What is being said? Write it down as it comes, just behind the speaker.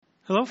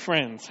Hello,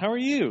 friends. How are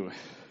you?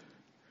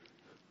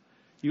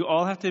 You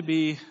all have to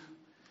be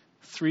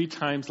 3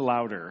 times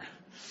louder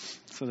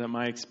so that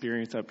my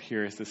experience up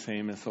here is the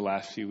same as the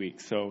last few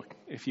weeks. So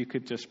if you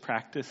could just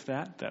practice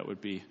that, that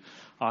would be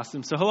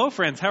awesome. So hello,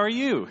 friends. How are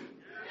you?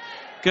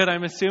 Good.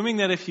 I'm assuming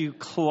that if you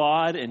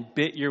clawed and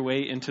bit your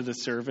way into the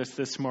service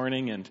this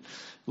morning and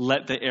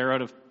let the air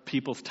out of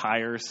people's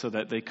tires so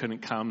that they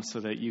couldn't come,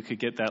 so that you could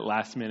get that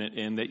last minute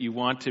in, that you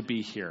want to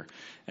be here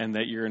and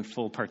that you're in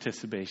full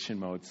participation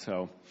mode.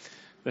 So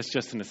that's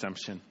just an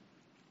assumption.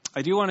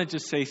 I do want to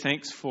just say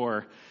thanks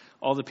for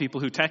all the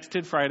people who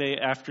texted Friday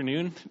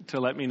afternoon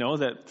to let me know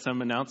that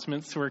some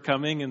announcements were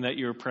coming and that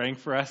you were praying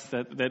for us.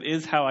 That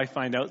is how I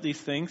find out these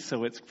things,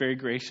 so it's very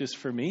gracious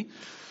for me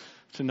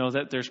to know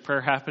that there's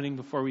prayer happening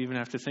before we even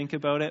have to think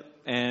about it.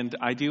 And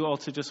I do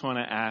also just want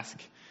to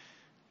ask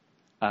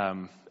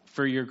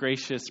for your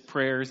gracious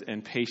prayers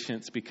and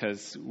patience,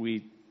 because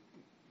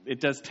it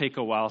does take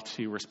a while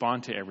to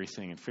respond to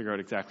everything and figure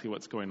out exactly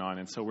what's going on.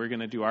 And so we're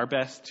going to do our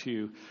best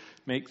to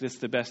make this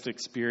the best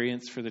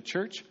experience for the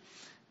church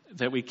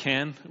that we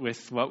can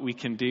with what we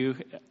can do.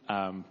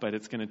 But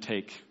it's going to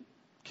take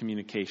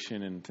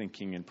communication and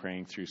thinking and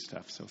praying through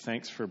stuff. So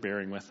thanks for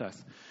bearing with us.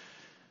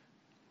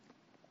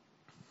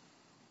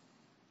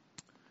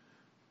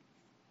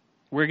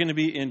 We're going to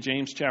be in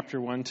James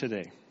chapter 1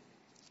 today.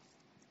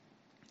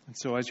 And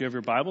so as you have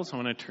your Bibles, I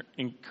want to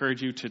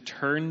encourage you to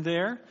turn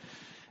there.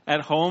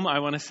 At home, I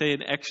want to say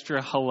an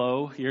extra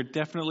hello. You're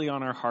definitely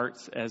on our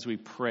hearts as we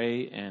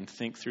pray and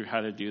think through how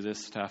to do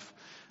this stuff.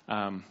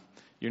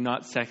 You're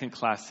not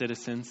second-class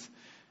citizens.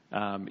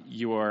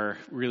 You are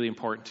really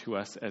important to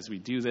us as we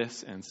do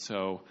this. And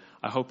so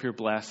I hope you're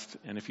blessed.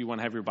 And if you want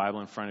to have your Bible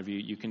in front of you,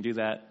 you can do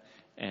that.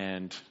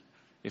 And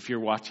if you're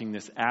watching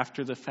this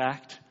after the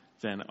fact,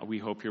 then we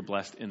hope you're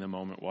blessed in the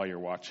moment while you're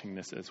watching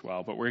this as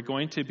well. But we're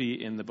going to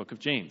be in the book of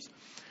James.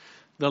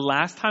 The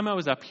last time I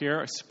was up here,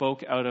 I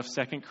spoke out of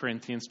 2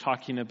 Corinthians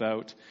talking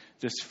about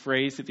this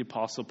phrase that the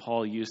Apostle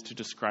Paul used to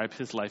describe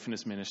his life and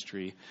his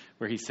ministry,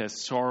 where he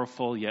says,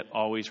 sorrowful yet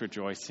always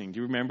rejoicing. Do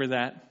you remember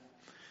that?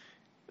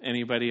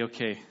 Anybody?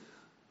 Okay.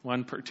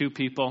 2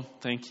 people.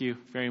 Thank you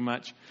very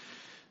much.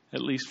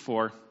 At least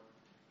 4.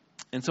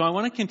 And so I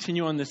want to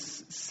continue on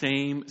this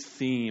same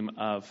theme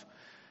of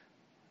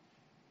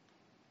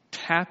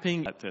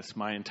tapping at this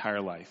my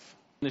entire life.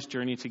 This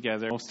journey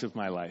together most of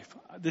my life.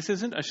 This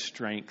isn't a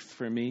strength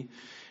for me.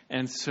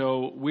 And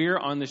so we're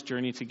on this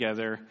journey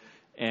together.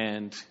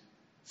 And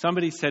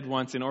somebody said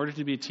once, in order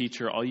to be a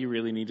teacher, all you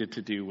really needed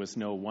to do was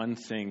know one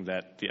thing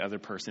that the other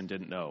person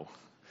didn't know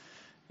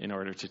in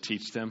order to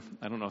teach them.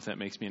 I don't know if that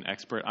makes me an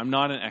expert. I'm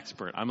not an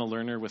expert. I'm a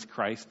learner with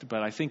Christ.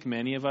 But I think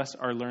many of us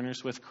are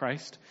learners with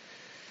Christ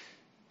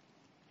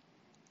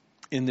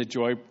in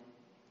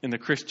the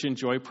Christian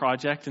Joy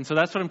Project. And so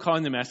that's what I'm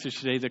calling the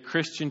message today, the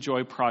Christian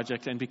Joy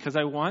Project. And because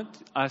I want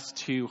us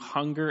to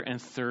hunger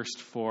and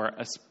thirst for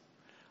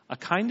a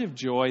kind of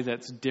joy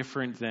that's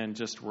different than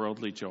just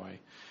worldly joy.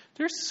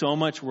 There's so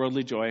much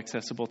worldly joy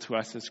accessible to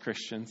us as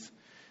Christians,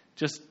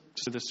 just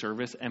to the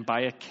service and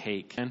buy a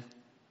cake. And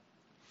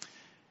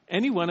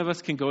any one of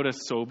us can go to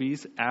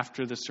Sobeys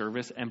after the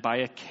service and buy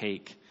a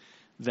cake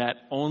that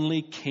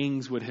only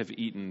kings would have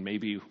eaten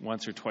maybe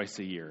once or twice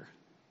a year,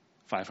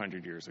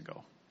 500 years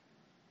ago.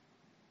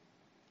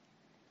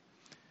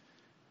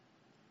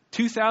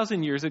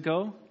 2,000 years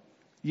ago,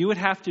 you would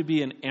have to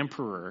be an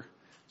emperor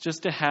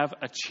just to have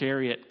a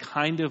chariot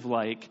kind of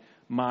like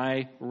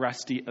my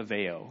rusty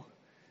Aveo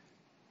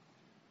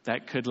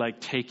that could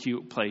take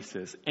you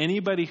places.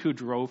 Anybody who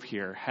drove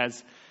here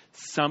has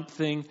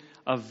something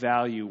of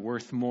value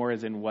worth more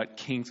than what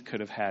kings could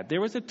have had. There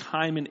was a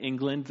time in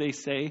England, they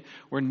say,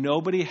 where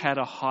nobody had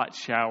a hot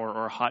shower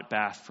or a hot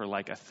bath for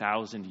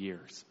 1,000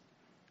 years.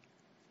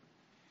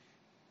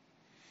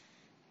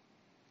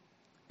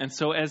 And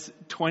so as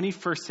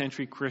 21st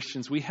century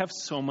Christians, we have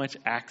so much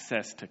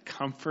access to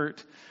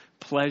comfort,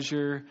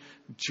 pleasure,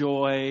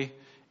 joy,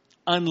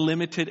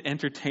 unlimited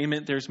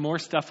entertainment. There's more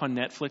stuff on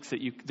Netflix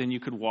than you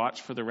could watch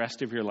for the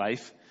rest of your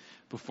life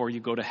before you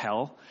go to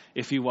hell.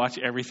 If you watch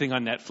everything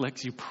on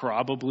Netflix, you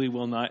probably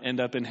will not end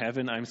up in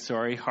heaven. I'm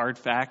sorry. Hard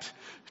fact.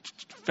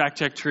 Fact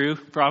check true.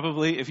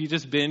 Probably. If you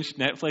just binge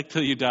Netflix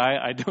till you die,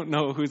 I don't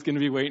know who's going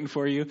to be waiting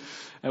for you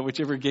at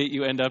whichever gate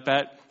you end up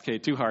at. Okay,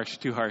 too harsh.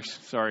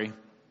 Sorry.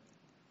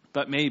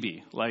 But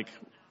maybe,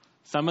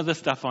 some of the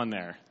stuff on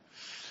there.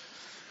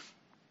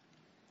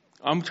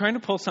 I'm trying to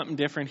pull something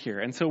different here.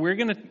 And so we're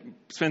going to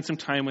spend some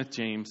time with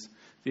James,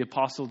 the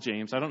Apostle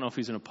James. I don't know if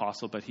he's an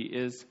apostle, but he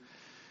is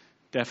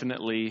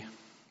definitely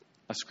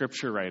a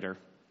scripture writer.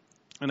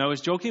 And I was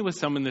joking with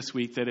someone this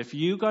week that if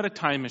you got a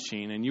time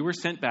machine and you were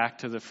sent back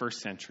to the first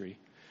century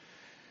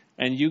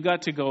and you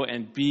got to go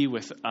and be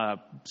with a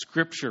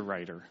scripture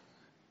writer,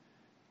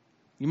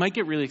 you might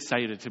get really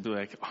excited to be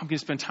like, I'm going to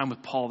spend time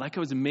with Paul. That guy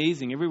was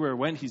amazing. Everywhere I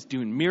went, he's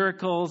doing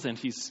miracles and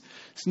he's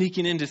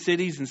sneaking into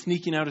cities and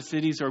sneaking out of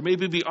cities. Or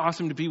maybe it'd be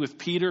awesome to be with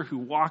Peter, who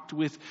walked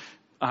with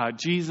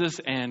Jesus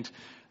and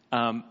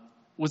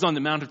was on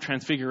the Mount of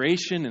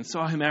Transfiguration and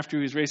saw him after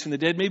he was raised from the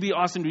dead. Maybe it'd be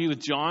awesome to be with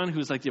John,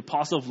 who's like the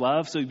apostle of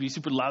love, so he'd be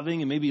super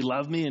loving and maybe he'd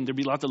love me and there'd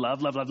be lots of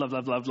love.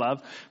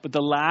 But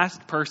the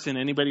last person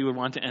anybody would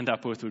want to end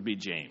up with would be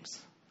James.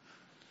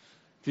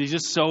 He's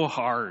just so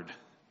hard.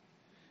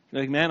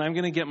 You're like, man, I'm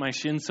going to get my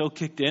shin so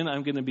kicked in,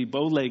 I'm going to be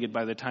bow-legged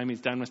by the time he's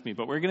done with me.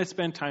 But we're going to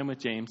spend time with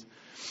James,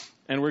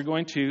 and we're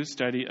going to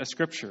study a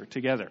scripture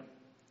together.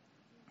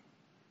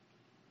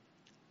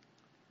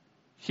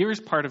 Here's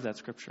part of that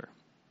scripture.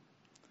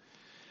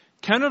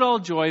 Count it all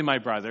joy, my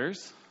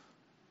brothers, ...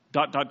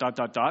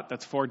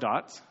 that's 4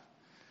 dots,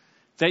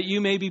 that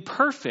you may be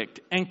perfect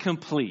and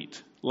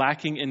complete,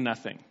 lacking in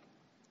nothing.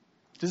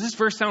 Does this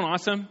verse sound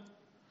awesome?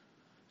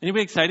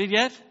 Anybody excited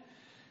yet?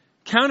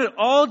 Count it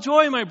all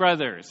joy, my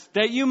brothers,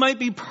 that you might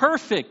be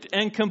perfect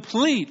and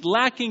complete,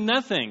 lacking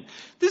nothing.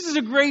 This is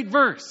a great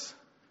verse.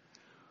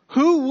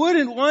 Who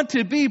wouldn't want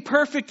to be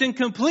perfect and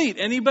complete?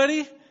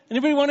 Anybody?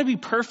 Anybody want to be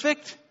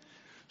perfect?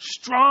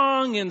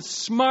 Strong and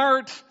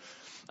smart,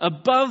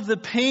 above the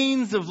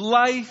pains of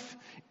life,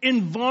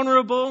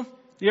 invulnerable.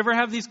 You ever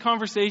have these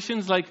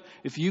conversations like,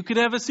 if you could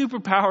have a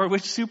superpower,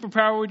 which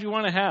superpower would you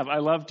want to have? I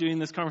love doing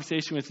this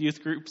conversation with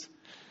youth groups.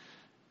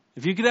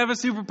 If you could have a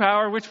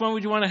superpower, which one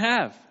would you want to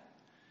have?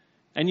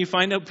 And you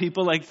find out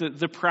people like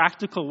the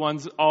practical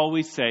ones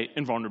always say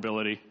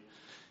invulnerability.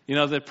 You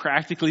know, the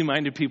practically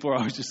minded people are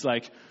always just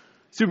like,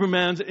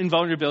 Superman's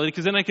invulnerability,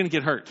 because then I can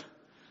get hurt.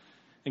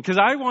 And because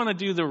I want to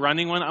do the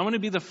running one, I want to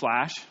be the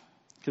Flash,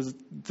 because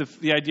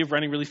the idea of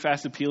running really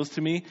fast appeals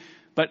to me.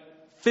 But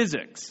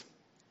physics.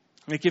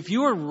 Like if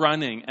you were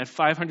running at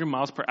 500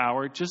 miles per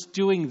hour, just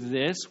doing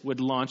this would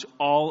launch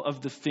all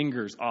of the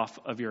fingers off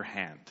of your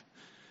hand.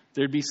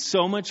 There'd be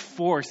so much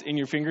force in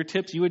your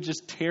fingertips, you would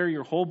just tear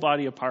your whole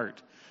body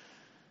apart.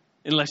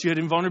 Unless you had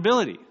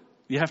invulnerability.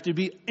 You have to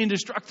be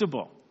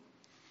indestructible.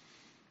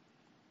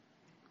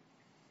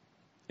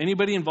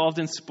 Anybody involved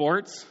in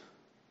sports?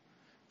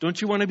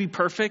 Don't you want to be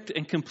perfect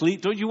and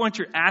complete? Don't you want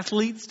your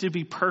athletes to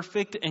be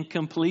perfect and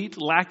complete,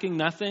 lacking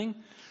nothing?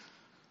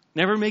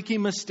 Never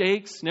making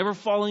mistakes, never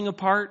falling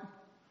apart?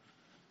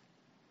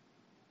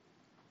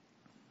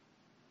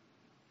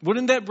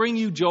 Wouldn't that bring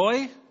you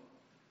joy?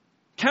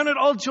 Count it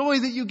all joy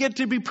that you get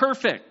to be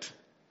perfect.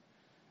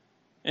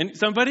 And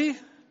somebody,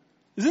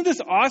 isn't this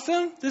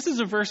awesome? This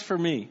is a verse for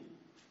me.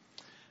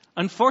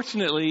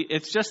 Unfortunately,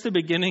 it's just the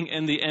beginning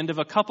and the end of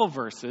a couple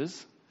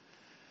verses.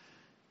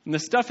 And the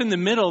stuff in the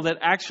middle that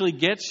actually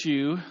gets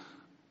you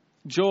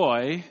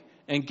joy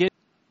and gets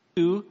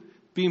you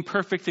being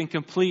perfect and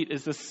complete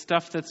is the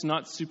stuff that's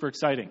not super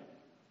exciting.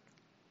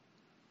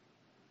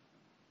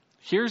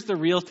 Here's the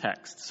real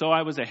text. So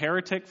I was a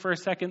heretic for a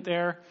second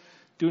there,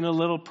 doing a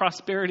little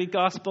prosperity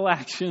gospel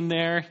action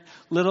there,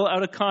 little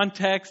out of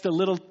context, a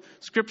little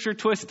scripture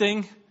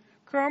twisting.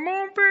 Come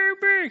on,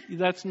 baby.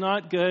 That's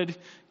not good.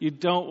 You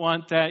don't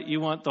want that. You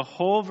want the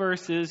whole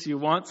verses. You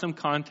want some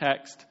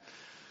context.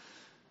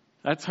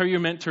 That's how you're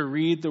meant to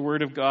read the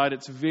Word of God.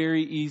 It's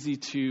very easy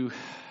to...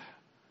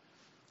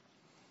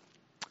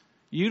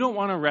 You don't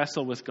want to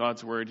wrestle with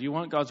God's Word. You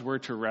want God's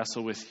Word to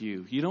wrestle with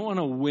you. You don't want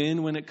to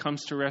win when it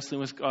comes to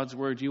wrestling with God's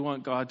Word. You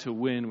want God to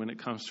win when it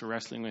comes to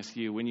wrestling with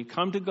you. When you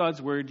come to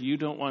God's Word, you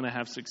don't want to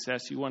have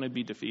success. You want to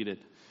be defeated.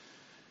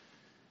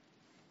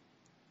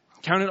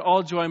 Count it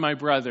all joy, my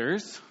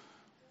brothers,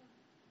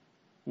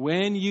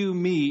 when you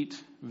meet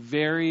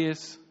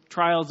various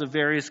trials of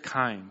various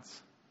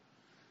kinds.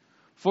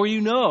 For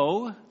you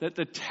know that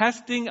the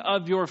testing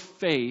of your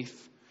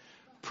faith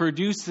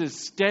produces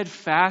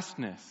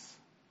steadfastness.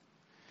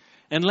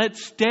 And let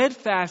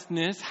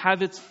steadfastness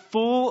have its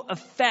full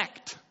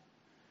effect,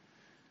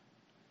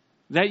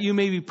 that you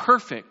may be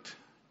perfect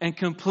and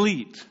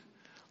complete,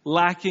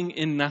 lacking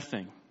in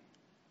nothing.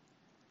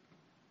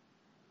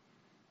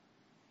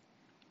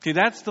 Okay,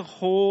 that's the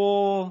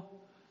whole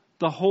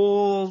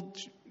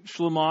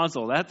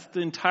schlemazel. That's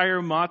the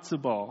entire matzo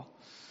ball.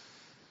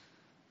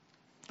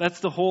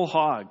 That's the whole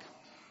hog.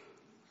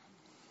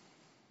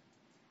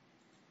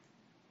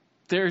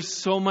 There's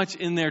so much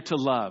in there to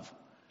love.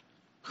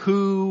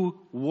 Who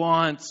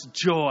wants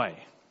joy?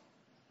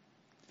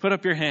 Put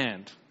up your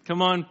hand.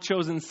 Come on,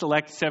 Chosen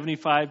Select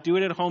 75. Do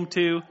it at home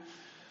too.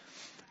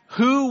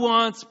 Who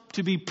wants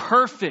to be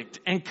perfect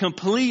and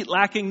complete,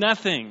 lacking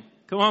nothing?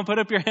 Come on, put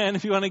up your hand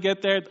if you want to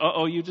get there.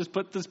 Uh-oh, you just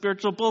put the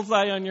spiritual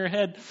bullseye on your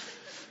head.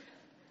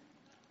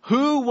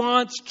 Who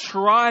wants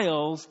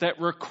trials that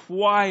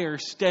require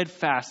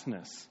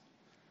steadfastness?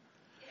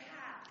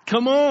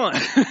 Come on.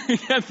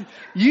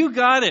 You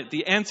got it.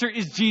 The answer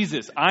is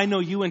Jesus. I know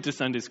you went to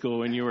Sunday school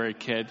when you were a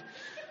kid.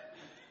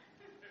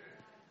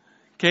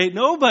 Okay,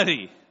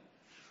 nobody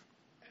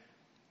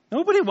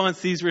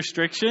wants these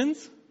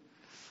restrictions.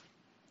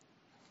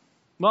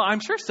 Well,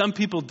 I'm sure some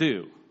people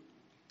do.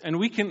 And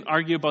we can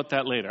argue about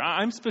that later.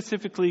 I'm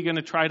specifically going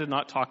to try to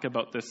not talk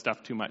about this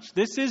stuff too much.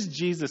 This is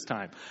Jesus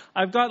time.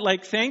 I've got,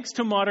 thanks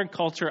to modern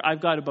culture,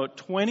 I've got about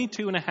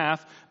 22 and a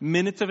half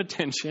minutes of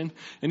attention.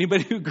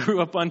 Anybody who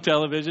grew up on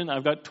television,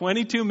 I've got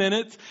 22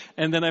 minutes,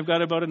 and then I've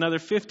got about another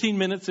 15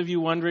 minutes of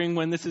you wondering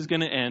when this is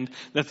going to end.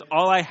 That's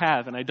all I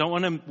have, and I don't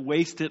want to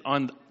waste it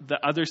on the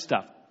other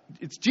stuff.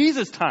 It's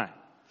Jesus time.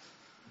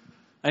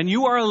 And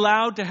you are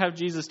allowed to have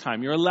Jesus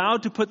time. You're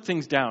allowed to put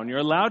things down. You're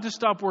allowed to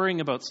stop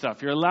worrying about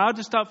stuff. You're allowed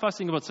to stop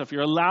fussing about stuff.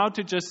 You're allowed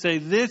to just say,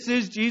 this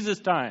is Jesus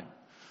time.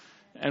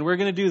 And we're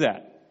going to do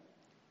that.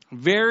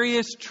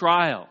 Various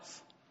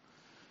trials.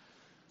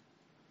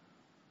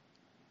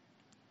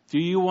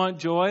 Do you want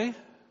joy?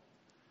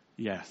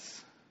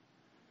 Yes.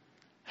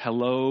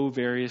 Hello,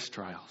 various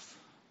trials.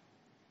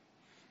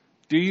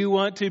 Do you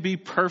want to be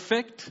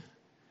perfect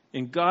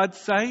in God's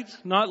sight?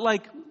 Not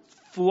like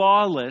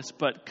flawless,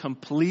 but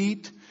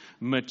complete,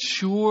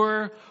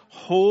 mature,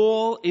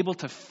 whole, able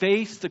to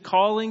face the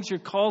callings you're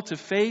called to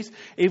face,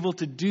 able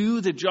to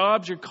do the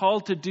jobs you're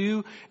called to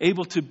do,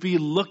 able to be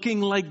looking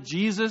like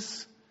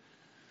Jesus.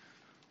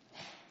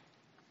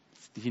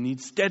 You need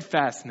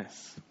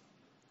steadfastness.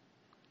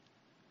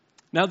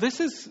 Now, this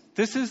is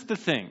the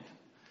thing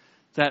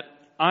that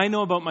I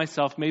know about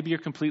myself. Maybe you're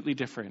completely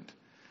different.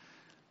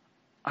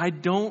 I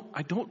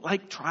don't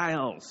like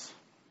trials.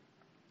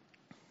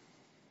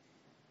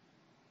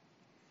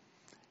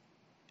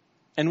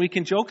 And we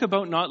can joke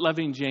about not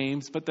loving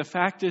James, but the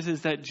fact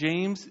is that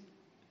James,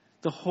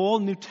 the whole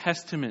New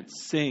Testament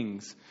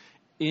sings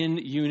in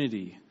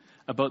unity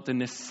about the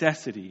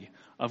necessity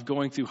of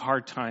going through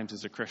hard times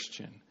as a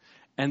Christian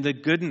and the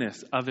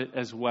goodness of it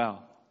as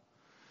well.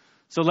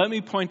 So let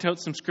me point out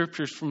some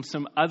scriptures from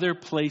some other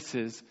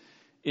places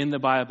in the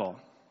Bible.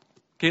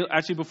 Okay,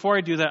 actually, before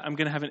I do that, I'm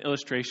going to have an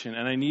illustration,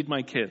 and I need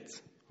my kids,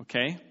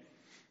 okay?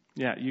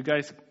 Yeah, you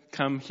guys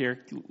come here.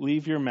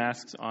 Leave your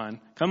masks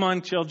on. Come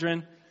on,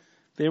 children.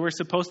 They were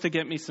supposed to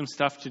get me some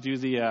stuff to do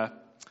the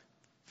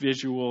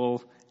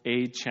visual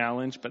aid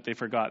challenge, but they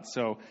forgot.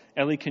 So,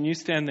 Ellie, can you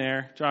stand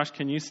there? Josh,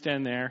 can you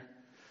stand there?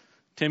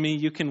 Timmy,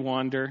 you can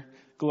wander.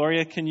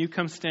 Gloria, can you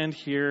come stand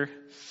here?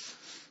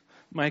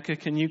 Micah,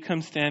 can you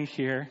come stand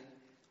here?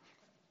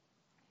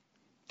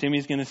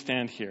 Timmy's going to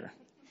stand here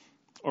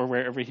or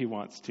wherever he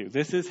wants to.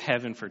 This is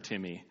heaven for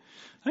Timmy.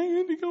 I'm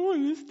going to go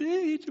on this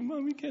stage and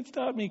Mommy can't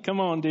stop me. Come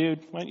on,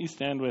 dude. Why don't you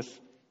stand with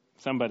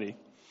somebody?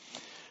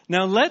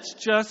 Now, let's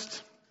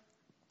just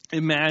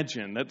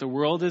imagine that the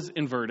world is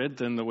inverted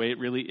than the way it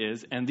really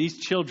is, and these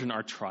children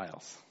are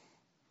trials.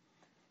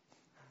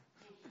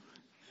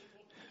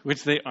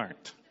 Which they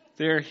aren't.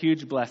 They are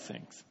huge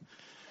blessings.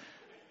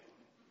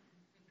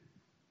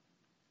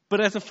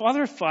 But as a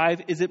father of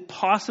 5, is it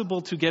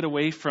possible to get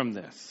away from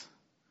this?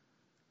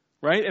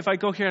 Right? If I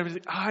go here, I'm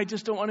like, I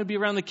just don't want to be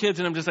around the kids,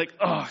 and I'm just like,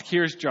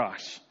 here's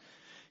Josh.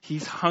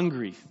 He's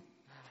hungry.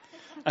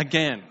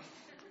 Again.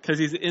 Because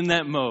he's in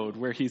that mode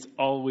where he's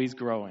always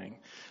growing.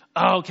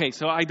 Okay,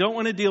 so I don't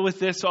want to deal with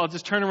this, so I'll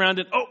just turn around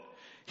and,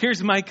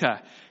 here's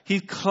Micah.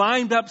 He's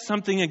climbed up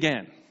something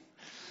again.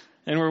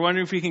 And we're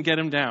wondering if we can get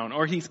him down.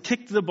 Or he's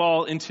kicked the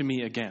ball into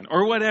me again.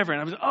 Or whatever.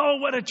 And I'm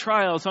like, what a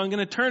trial. So I'm going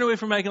to turn away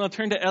from Micah and I'll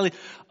turn to Ellie.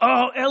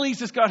 Ellie's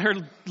just got her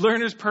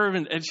learner's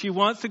permit and she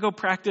wants to go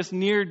practice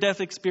near-death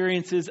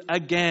experiences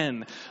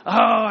again.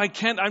 I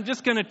can't. I'm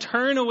just going to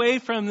turn away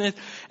from this.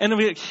 And I'll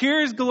be like,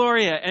 here's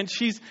Gloria. And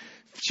she's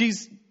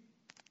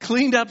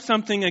cleaned up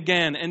something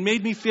again and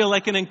made me feel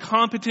like an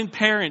incompetent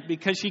parent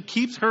because she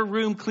keeps her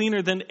room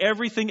cleaner than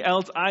everything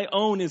else I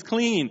own is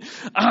clean.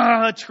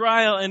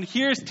 Trial. And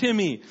here's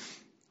Timmy.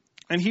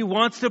 And he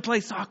wants to play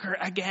soccer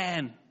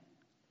again.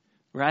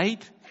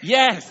 Right?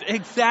 Yes,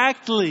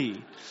 exactly.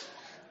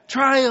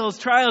 Trials.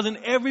 And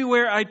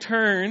everywhere I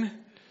turn,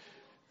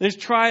 there's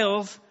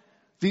trials.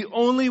 The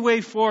only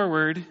way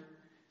forward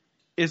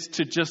is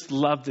to just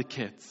love the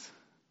kids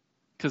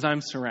because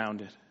I'm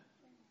surrounded.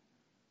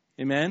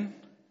 Amen?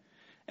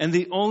 And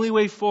the only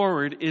way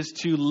forward is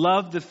to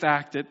love the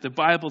fact that the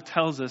Bible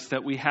tells us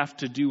that we have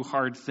to do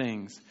hard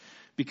things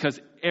because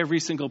every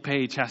single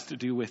page has to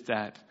do with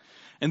that.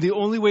 And the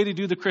only way to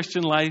do the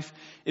Christian life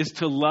is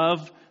to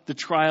love the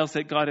trials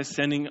that God is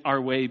sending our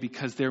way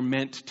because they're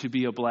meant to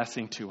be a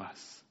blessing to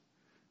us.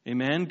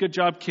 Amen? Good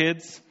job,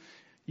 kids.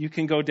 You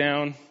can go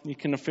down. You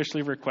can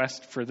officially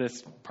request for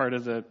this part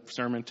of the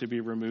sermon to be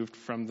removed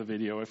from the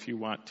video if you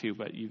want to,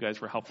 but you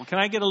guys were helpful. Can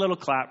I get a little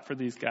clap for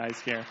these guys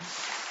here?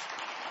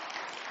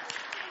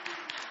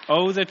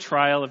 Oh, the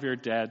trial of your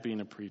dad being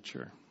a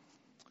preacher.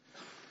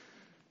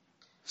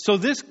 So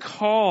this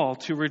call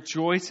to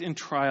rejoice in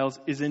trials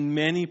is in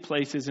many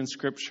places in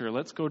Scripture.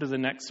 Let's go to the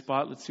next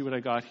spot. Let's see what I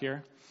got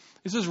here.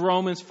 This is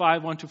Romans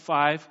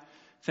 5:1-5.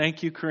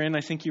 Thank you, Corinne.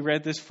 I think you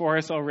read this for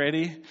us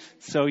already.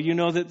 So you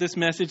know that this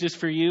message is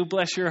for you.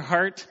 Bless your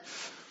heart.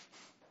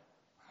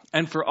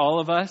 And for all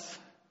of us.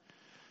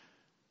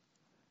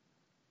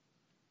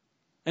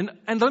 And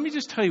let me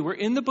just tell you, we're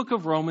in the book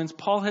of Romans.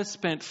 Paul has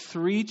spent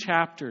 3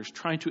 chapters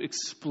trying to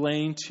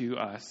explain to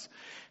us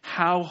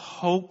how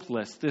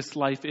hopeless this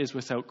life is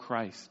without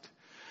Christ.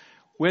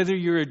 Whether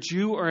you're a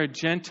Jew or a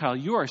Gentile,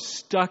 you are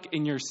stuck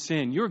in your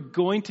sin. You're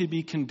going to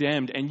be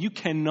condemned, and you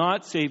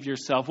cannot save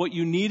yourself. What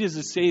you need is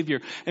a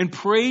Savior. And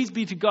praise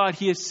be to God,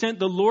 He has sent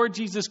the Lord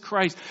Jesus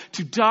Christ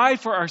to die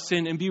for our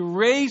sin and be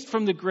raised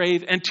from the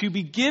grave and to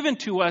be given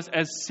to us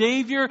as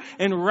Savior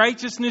and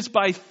righteousness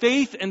by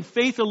faith and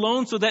faith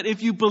alone, so that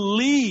if you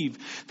believe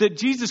that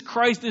Jesus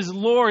Christ is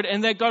Lord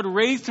and that God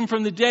raised Him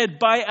from the dead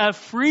by a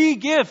free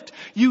gift,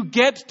 you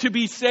get to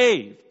be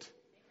saved.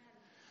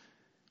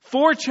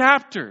 4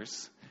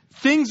 chapters.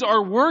 Things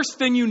are worse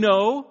than you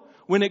know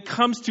when it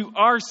comes to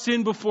our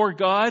sin before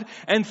God,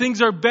 and things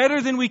are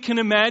better than we can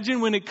imagine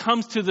when it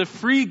comes to the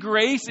free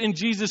grace in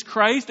Jesus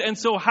Christ. And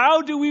so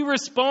how do we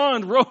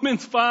respond?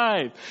 Romans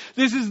 5.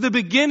 This is the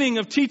beginning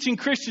of teaching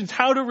Christians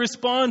how to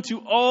respond to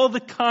all the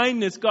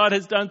kindness God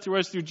has done through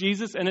us through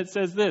Jesus. And it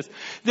says this: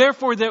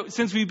 therefore, that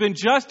since we've been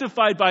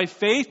justified by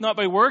faith, not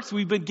by works,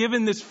 we've been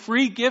given this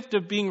free gift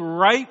of being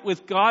right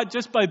with God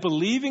just by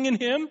believing in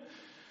Him.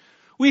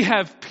 We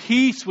have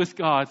peace with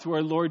God through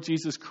our Lord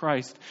Jesus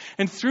Christ.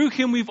 And through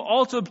Him we've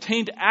also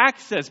obtained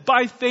access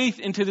by faith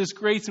into this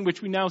grace in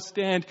which we now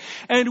stand.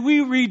 And we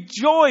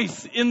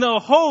rejoice in the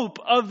hope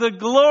of the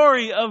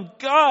glory of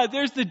God.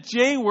 There's the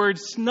J word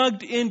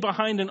snugged in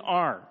behind an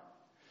R.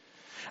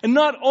 And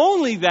not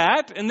only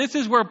that, and this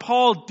is where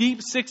Paul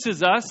deep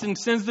sixes us and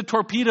sends the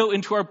torpedo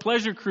into our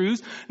pleasure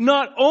cruise.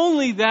 Not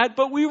only that,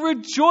 but we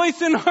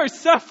rejoice in our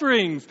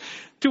sufferings.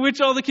 To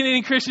which all the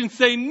Canadian Christians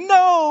say,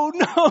 no,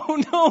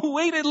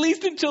 wait at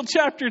least until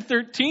chapter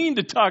 13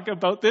 to talk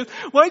about this.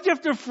 Why'd you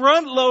have to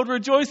front load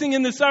rejoicing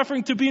in the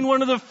suffering to being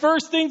one of the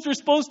first things we're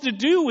supposed to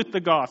do with the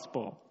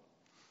gospel?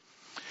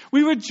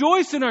 We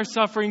rejoice in our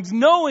sufferings,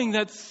 knowing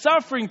that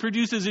suffering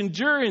produces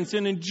endurance,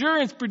 and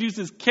endurance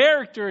produces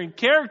character, and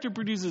character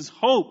produces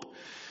hope.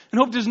 And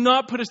hope does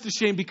not put us to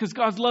shame, because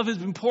God's love has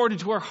been poured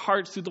into our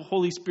hearts through the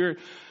Holy Spirit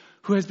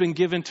who has been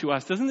given to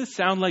us. Doesn't this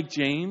sound like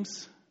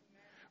James?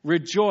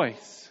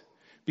 Rejoice,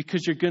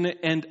 because you're going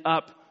to end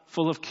up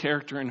full of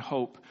character and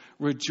hope.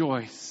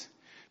 Rejoice,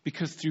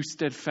 because through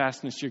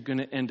steadfastness you're going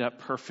to end up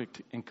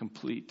perfect and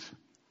complete.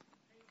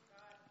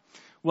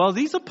 Well,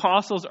 these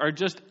apostles are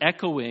just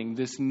echoing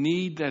this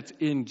need that's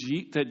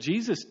that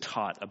Jesus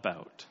taught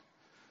about.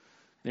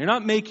 They're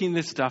not making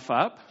this stuff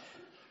up.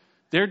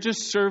 They're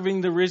just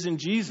serving the risen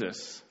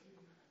Jesus.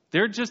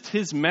 They're just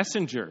His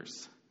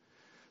messengers.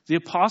 The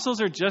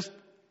apostles are just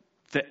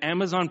the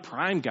Amazon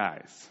Prime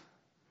guys,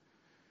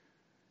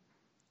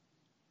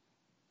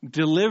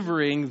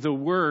 delivering the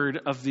word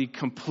of the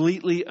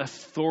completely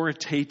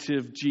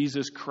authoritative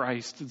Jesus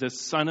Christ, the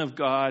Son of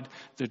God,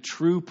 the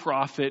true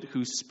prophet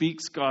who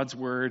speaks God's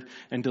word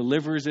and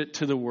delivers it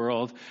to the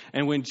world.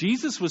 And when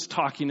Jesus was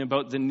talking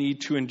about the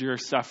need to endure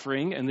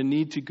suffering and the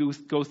need to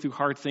go through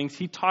hard things,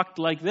 He talked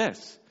like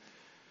this.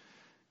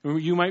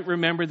 You might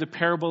remember the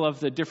parable of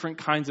the different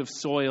kinds of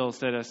soils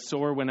that a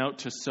sower went out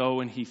to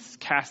sow, and he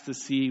cast the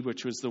seed,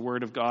 which was the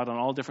word of God, on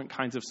all different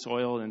kinds of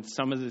soil. And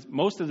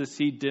most of the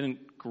seed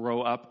didn't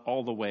grow up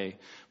all the way,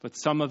 but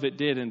some of it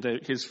did. And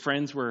his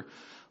friends were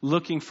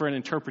looking for an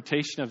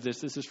interpretation of this.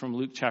 This is from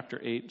Luke chapter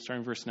 8,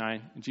 starting verse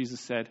 9. And Jesus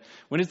said,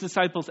 when His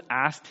disciples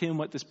asked Him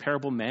what this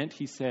parable meant,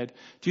 He said,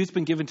 to you it's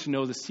been given to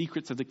know the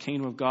secrets of the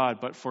kingdom of God,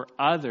 but for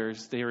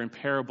others they are in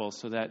parables,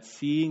 so that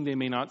seeing they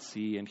may not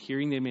see and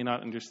hearing they may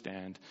not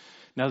understand.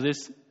 Now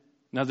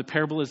the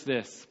parable is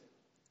this.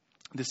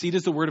 The seed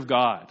is the word of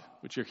God,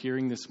 which you're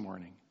hearing this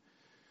morning.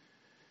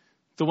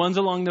 The ones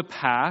along the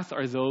path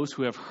are those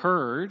who have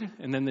heard,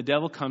 and then the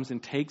devil comes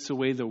and takes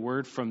away the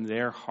word from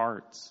their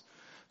hearts,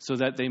 so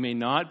that they may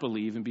not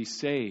believe and be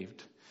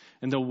saved.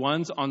 And the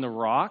ones on the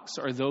rocks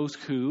are those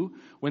who,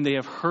 when they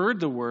have heard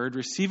the word,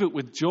 receive it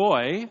with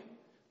joy.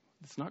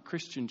 It's not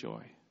Christian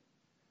joy.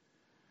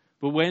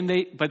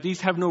 But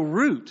these have no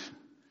root.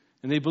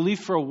 And they believe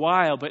for a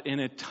while, but in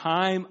a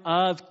time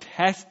of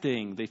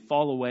testing, they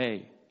fall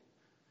away.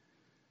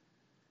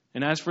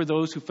 And as for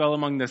those who fell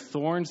among the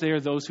thorns, they are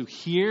those who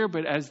hear,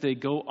 but as they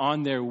go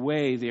on their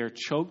way, they are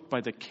choked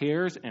by the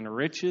cares and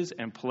riches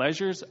and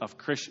pleasures of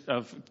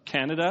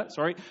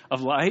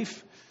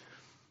life,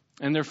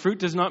 and their fruit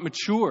does not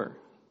mature.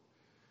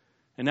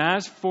 And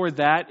as for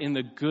that in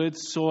the good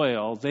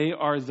soil, they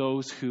are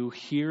those who,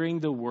 hearing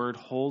the word,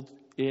 hold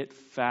it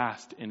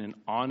fast in an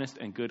honest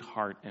and good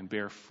heart and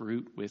bear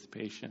fruit with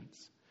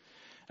patience.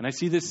 And I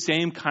see this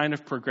same kind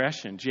of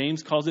progression.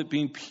 James calls it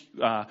being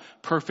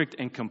perfect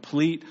and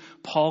complete.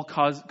 Paul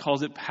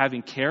calls it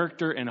having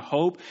character and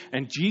hope.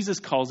 And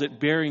Jesus calls it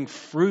bearing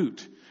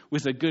fruit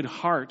with a good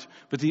heart.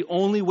 But the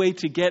only way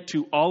to get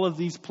to all of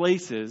these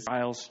places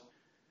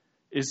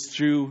is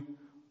through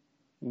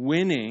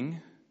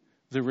winning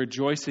the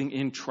rejoicing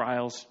in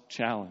trials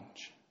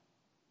challenge.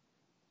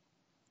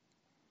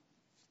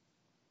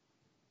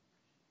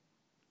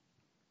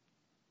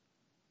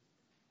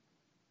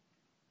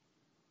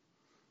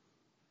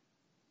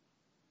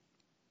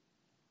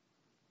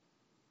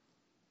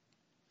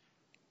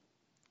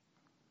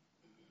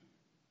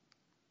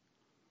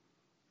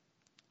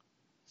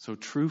 So,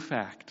 true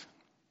fact.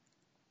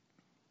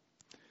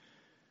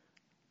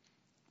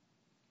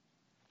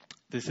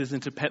 This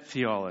isn't a pet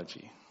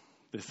theology.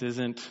 This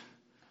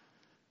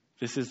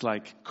is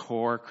like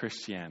core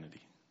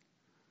Christianity.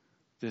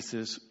 This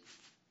is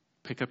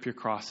pick up your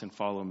cross and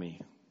follow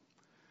me.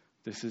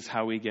 This is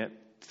how we get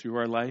through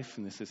our life,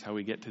 and this is how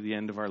we get to the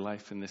end of our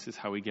life, and this is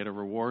how we get a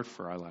reward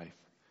for our life.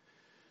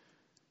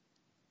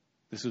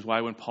 This is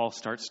why when Paul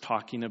starts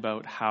talking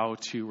about how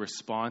to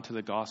respond to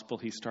the gospel,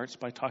 he starts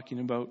by talking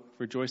about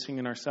rejoicing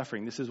in our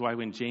suffering. This is why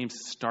when James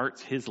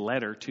starts his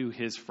letter to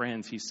his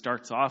friends, he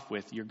starts off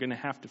with, you're going to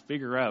have to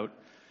figure out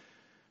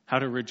how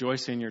to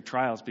rejoice in your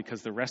trials,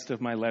 because the rest of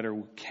my letter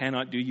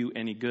cannot do you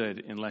any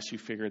good unless you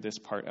figure this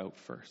part out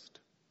first.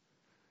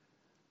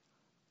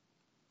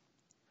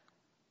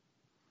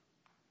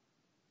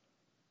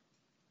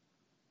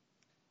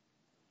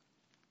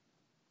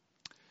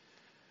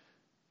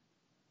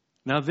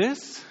 Now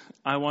this,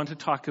 I want to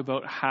talk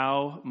about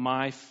how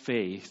my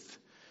faith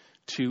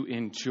to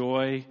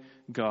enjoy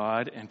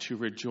God and to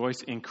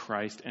rejoice in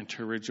Christ and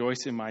to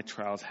rejoice in my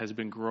trials has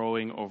been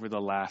growing over the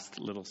last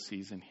little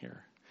season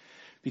here.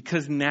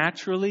 Because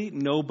naturally,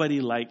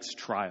 nobody likes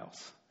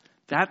trials.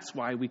 That's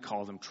why we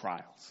call them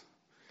trials.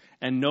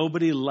 And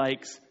nobody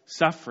likes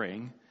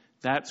suffering.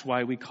 That's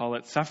why we call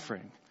it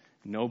suffering.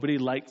 Nobody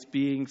likes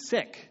being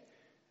sick.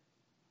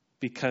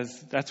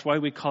 Because that's why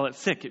we call it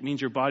sick. It means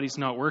your body's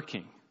not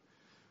working.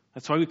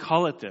 That's why we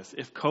call it this.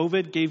 If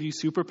COVID gave you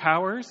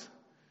superpowers,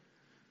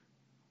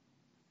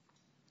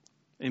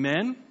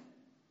 amen,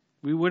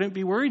 we wouldn't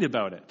be worried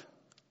about it.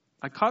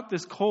 I caught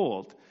this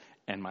cold,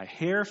 and my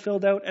hair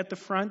filled out at the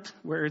front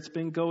where it's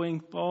been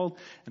going bald,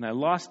 and I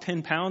lost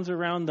 10 pounds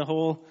around the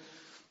whole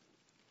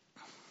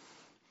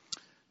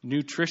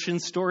nutrition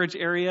storage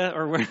area,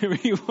 or whatever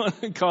you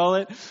want to call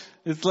it.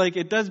 It's like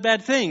it does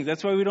bad things.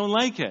 That's why we don't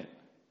like it.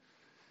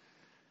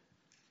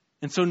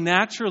 And so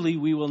naturally,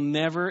 we will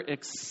never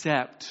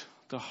accept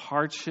the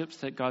hardships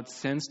that God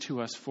sends to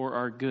us for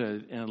our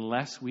good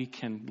unless we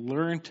can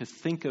learn to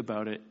think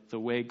about it the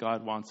way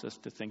God wants us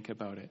to think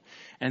about it.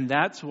 And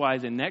that's why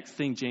the next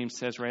thing James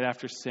says right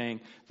after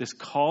saying this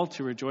call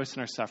to rejoice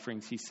in our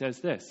sufferings, he says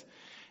this,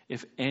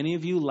 if any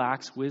of you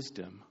lacks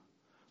wisdom,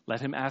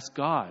 let him ask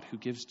God, who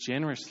gives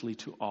generously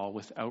to all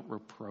without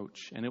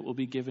reproach, and it will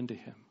be given to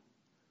him.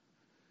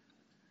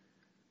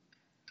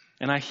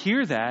 And I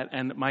hear that,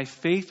 and my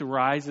faith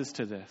rises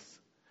to this.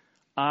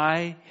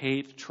 I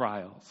hate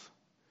trials,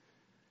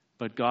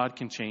 but God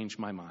can change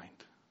my mind.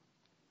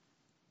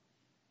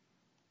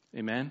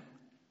 Amen?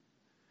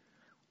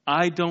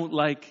 I don't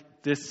like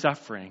this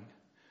suffering,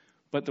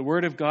 but the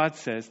Word of God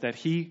says that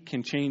He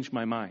can change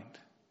my mind.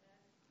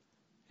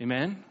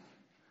 Amen?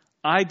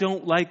 I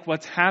don't like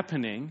what's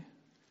happening,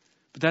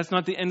 but that's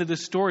not the end of the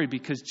story,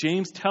 because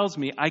James tells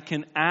me I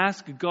can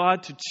ask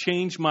God to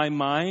change my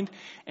mind,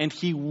 and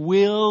He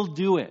will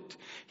do it.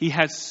 He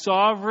has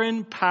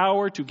sovereign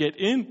power to get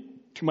into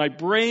my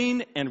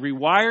brain and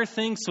rewire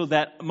things so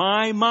that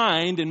my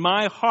mind and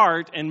my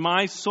heart and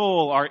my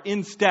soul are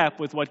in step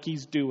with what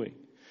He's doing.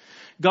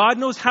 God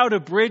knows how to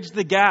bridge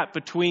the gap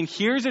between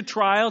here's a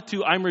trial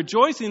to I'm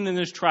rejoicing in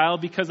this trial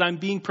because I'm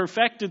being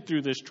perfected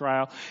through this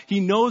trial. He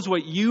knows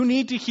what you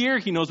need to hear.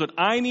 He knows what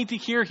I need to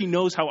hear. He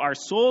knows how our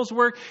souls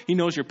work. He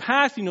knows your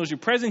past. He knows your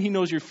present. He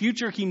knows your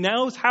future. He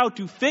knows how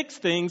to fix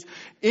things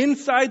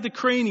inside the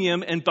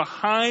cranium and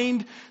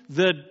behind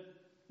the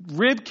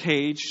rib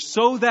cage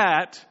so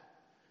that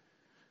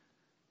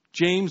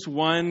James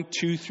 1,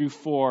 2 through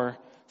 4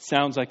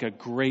 sounds like a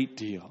great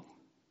deal.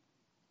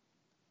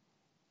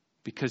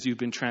 Because you've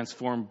been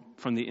transformed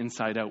from the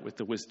inside out with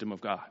the wisdom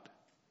of God.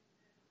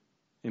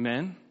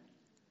 Amen?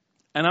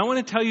 And I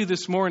want to tell you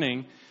this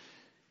morning,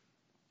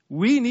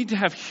 we need to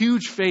have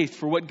huge faith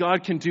for what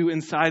God can do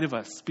inside of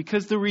us.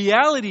 Because the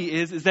reality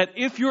is that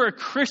if you're a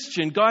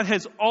Christian, God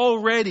has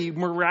already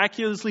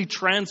miraculously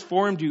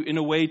transformed you in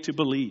a way to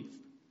believe.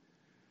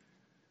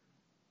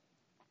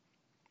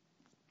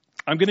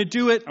 I'm going to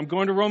do it. I'm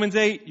going to Romans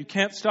 8. You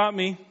can't stop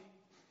me.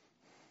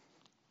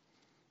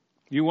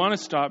 You want to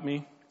stop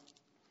me.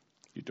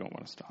 You don't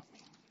want to stop me.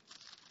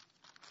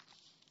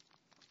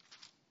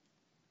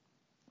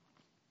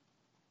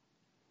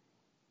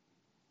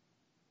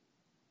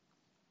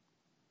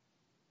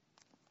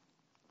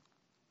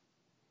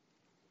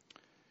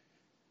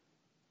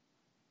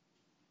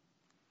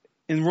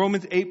 In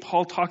Romans 8,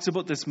 Paul talks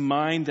about this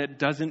mind that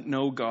doesn't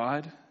know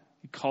God.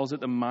 He calls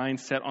it the mind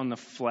set on the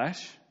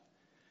flesh.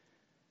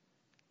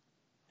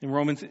 In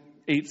Romans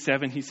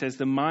 8:7, he says,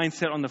 the mind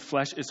set on the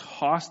flesh is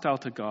hostile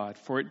to God,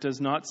 for it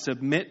does not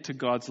submit to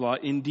God's law.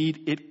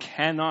 Indeed, it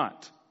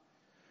cannot.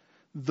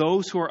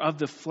 Those who are of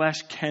the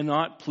flesh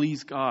cannot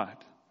please God.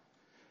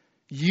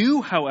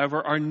 You,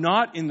 however, are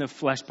not in the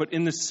flesh, but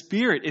in the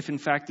Spirit, if in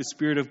fact the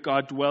Spirit of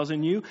God dwells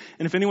in you.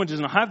 And if anyone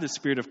does not have the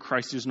Spirit of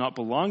Christ, he does not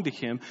belong to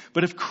him.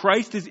 But if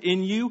Christ is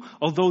in you,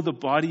 although the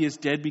body is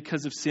dead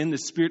because of sin, the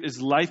Spirit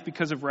is life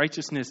because of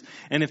righteousness.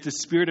 And if the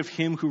Spirit of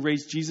him who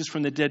raised Jesus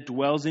from the dead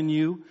dwells in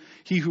you,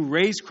 he who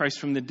raised Christ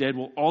from the dead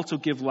will also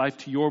give life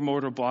to your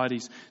mortal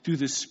bodies through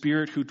the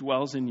Spirit who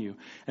dwells in you.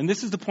 And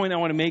this is the point I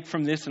want to make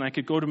from this, and I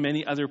could go to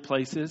many other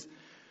places.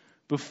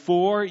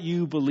 before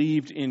you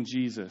believed in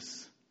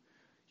Jesus,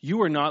 you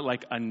were not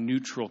like a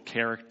neutral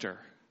character.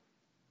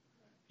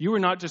 You were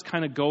not just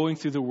kind of going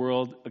through the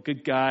world, a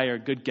good guy or a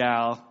good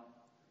gal.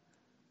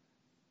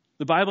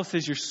 The Bible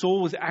says your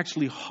soul was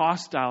actually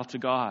hostile to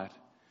God.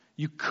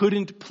 You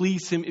couldn't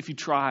please him if you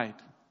tried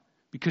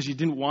because you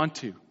didn't want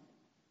to.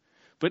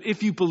 But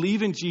if you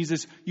believe in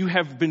Jesus, you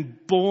have been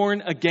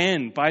born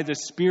again by the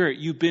Spirit.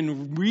 You've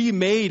been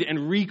remade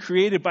and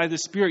recreated by the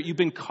Spirit. You've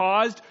been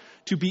caused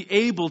to be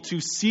able to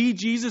see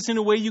Jesus in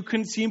a way you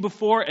couldn't see him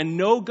before, and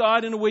know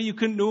God in a way you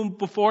couldn't know him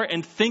before,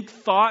 and think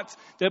thoughts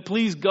that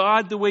please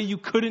God the way you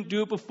couldn't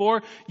do it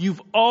before.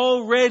 You've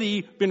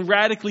already been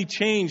radically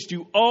changed.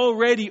 You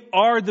already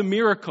are the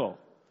miracle.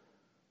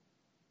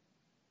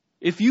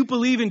 If you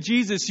believe in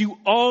Jesus, you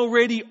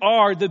already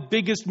are the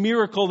biggest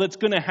miracle that's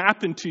going to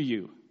happen to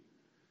you.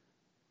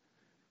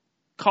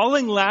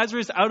 Calling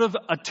Lazarus out of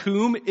a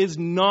tomb is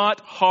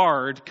not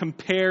hard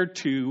compared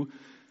to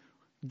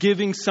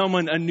giving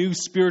someone a new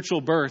spiritual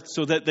birth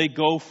so that they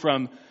go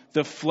from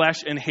the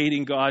flesh and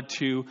hating God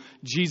to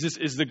Jesus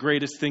is the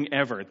greatest thing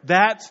ever.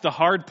 That's the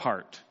hard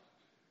part.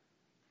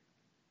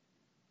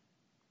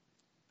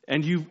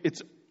 And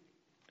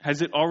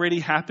has it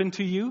already happened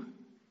to you?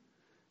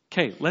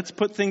 Okay, let's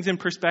put things in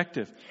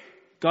perspective.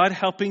 God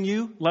helping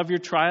you love your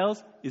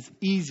trials is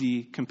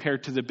easy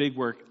compared to the big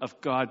work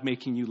of God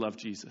making you love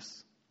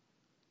Jesus.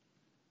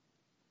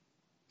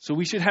 So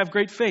we should have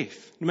great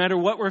faith, no matter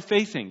what we're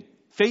facing.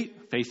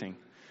 Faithing.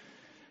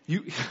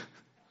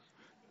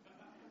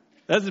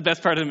 That's the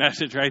best part of the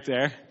message right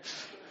there.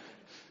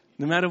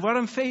 No matter what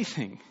I'm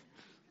facing,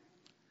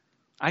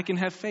 I can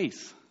have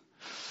faith.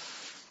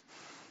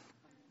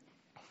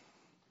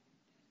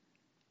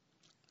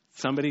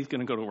 Somebody's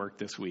going to go to work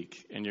this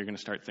week, and you're going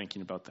to start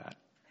thinking about that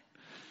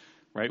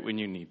right when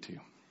you need to.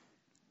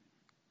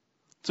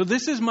 So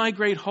this is my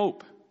great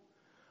hope.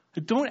 I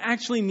don't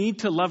actually need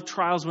to love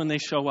trials when they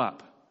show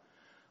up.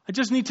 I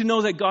just need to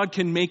know that God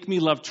can make me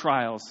love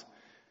trials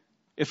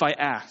if I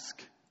ask.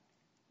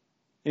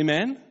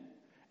 Amen?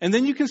 And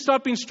then you can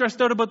stop being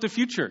stressed out about the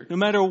future. No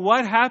matter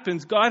what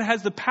happens, God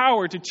has the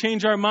power to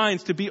change our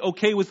minds to be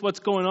okay with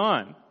what's going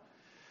on.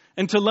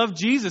 And to love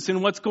Jesus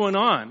in what's going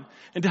on.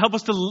 And to help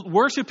us to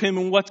worship him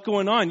in what's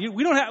going on.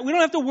 We don't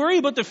have to worry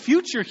about the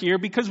future here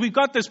because we've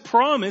got this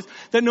promise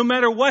that no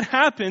matter what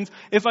happens,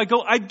 if I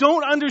go, I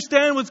don't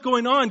understand what's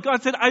going on,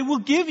 God said, I will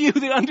give you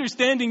the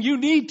understanding you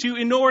need to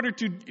in order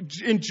to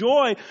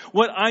enjoy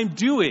what I'm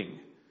doing.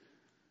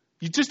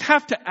 You just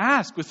have to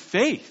ask with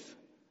faith.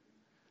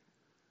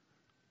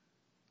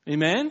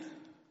 Amen?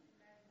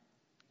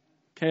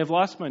 Okay, I've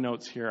lost my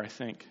notes here, I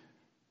think.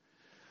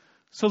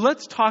 So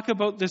let's talk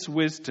about this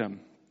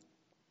wisdom.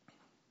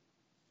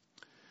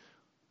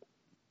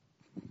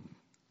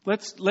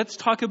 Let's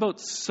talk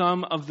about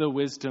some of the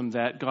wisdom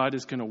that God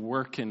is going to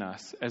work in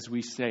us as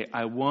we say,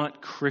 I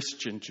want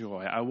Christian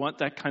joy. I want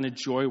that kind of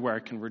joy where I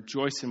can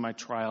rejoice in my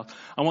trial.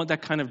 I want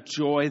that kind of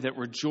joy that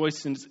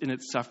rejoices in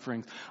its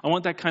sufferings. I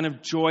want that kind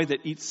of joy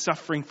that eats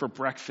suffering for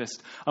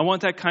breakfast. I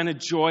want that kind of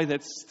joy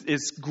that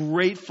is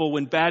grateful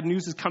when bad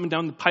news is coming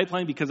down the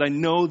pipeline because I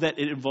know that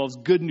it involves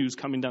good news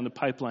coming down the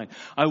pipeline.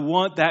 I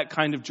want that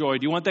kind of joy.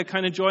 Do you want that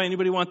kind of joy?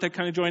 Anybody want that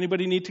kind of joy?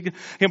 Anybody need to get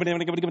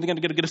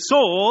it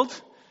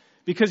sold?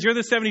 Because you're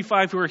the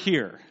 75 who are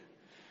here.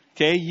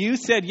 Okay, you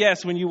said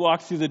yes when you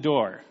walked through the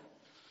door.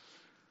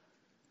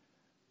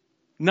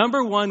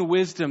 Number one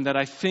wisdom that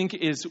I think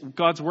is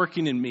God's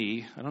working in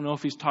me, I don't know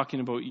if he's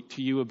talking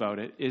to you about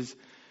it, is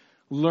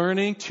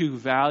learning to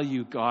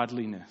value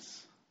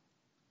godliness.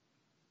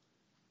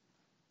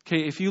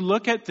 Okay, if you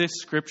look at this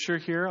scripture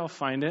here, I'll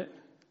find it.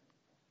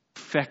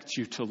 Expect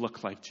you to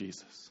look like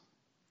Jesus.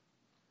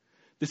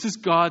 This is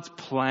God's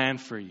plan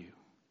for you.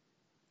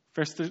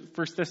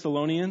 First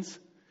Thessalonians.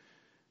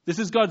 This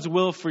is God's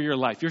will for your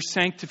life, your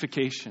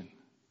sanctification.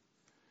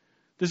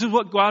 This is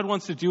what God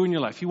wants to do in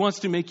your life. He wants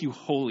to make you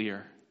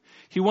holier.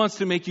 He wants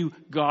to make you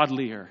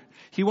godlier.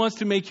 He wants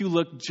to make you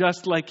look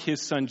just like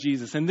his son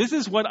Jesus. And this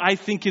is what I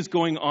think is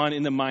going on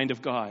in the mind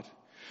of God.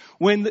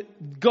 When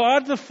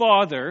God the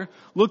Father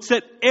looks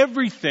at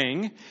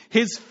everything,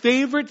 his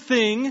favorite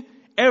thing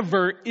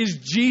ever is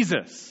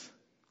Jesus.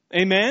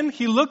 Amen?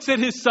 He looks at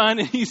his son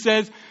and he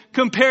says,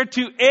 compared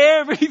to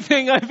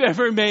everything I've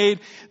ever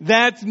made,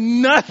 that's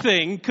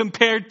nothing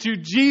compared to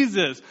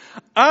Jesus.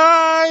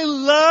 I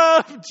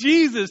love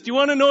Jesus. Do you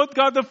want to know what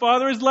God the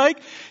Father is like?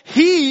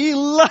 He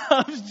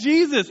loves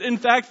Jesus. In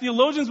fact,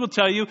 theologians will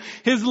tell you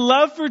his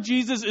love for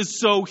Jesus is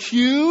so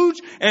huge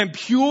and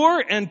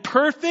pure and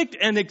perfect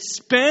and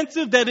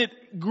expansive that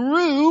it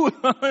grew,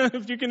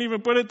 if you can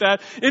even put it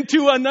that,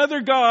 into another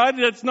God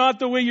that's not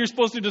the way you're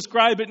supposed to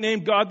describe it,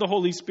 named God the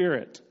Holy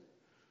Spirit.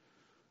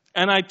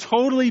 And I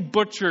totally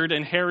butchered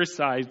and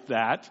hereticized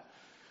that.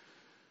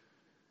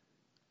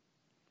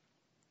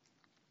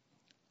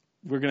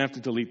 We're going to have to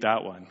delete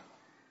that one.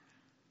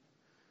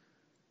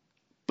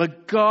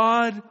 But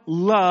God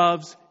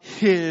loves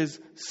his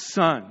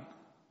son.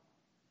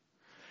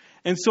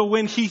 And so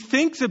when he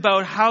thinks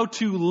about how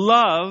to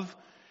love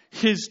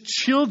his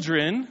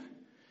children,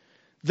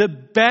 the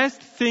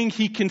best thing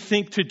he can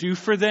think to do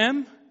for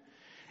them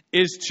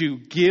is to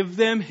give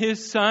them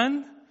his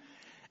son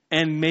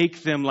and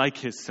make them like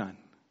his son.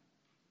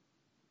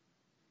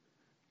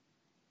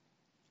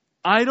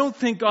 I don't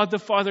think God the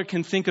Father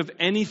can think of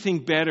anything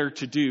better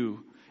to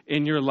do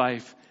in your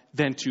life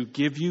than to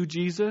give you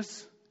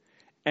Jesus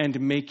and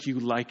make you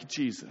like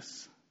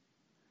Jesus.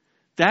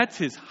 That's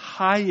his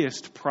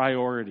highest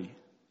priority.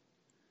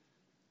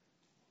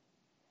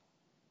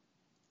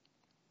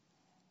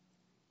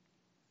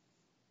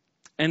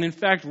 And in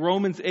fact,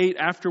 Romans 8,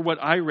 after what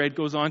I read,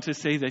 goes on to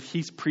say that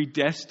he's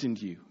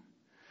predestined you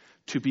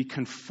to be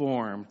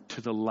conformed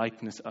to the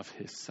likeness of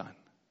his Son.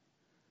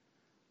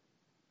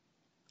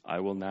 I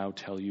will now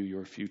tell you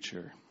your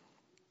future.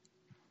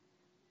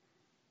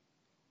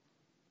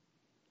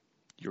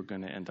 You're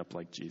going to end up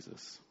like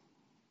Jesus.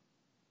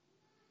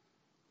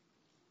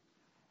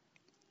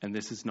 And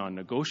this is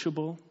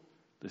non-negotiable.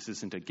 This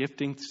isn't a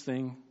gifting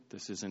thing.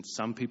 This isn't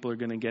some people are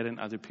going to get it and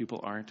other people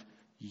aren't.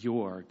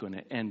 You're going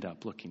to end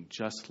up looking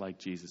just like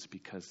Jesus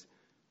because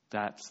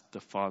that's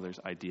the Father's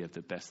idea of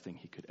the best thing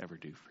he could ever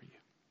do for you.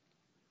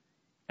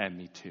 And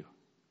me too.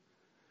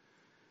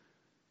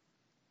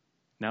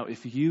 Now,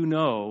 if you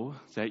know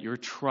that your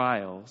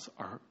trials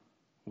are,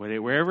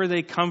 wherever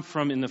they come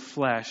from in the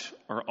flesh,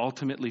 are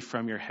ultimately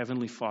from your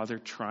Heavenly Father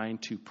trying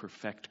to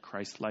perfect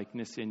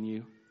Christ-likeness in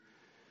you,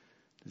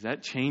 does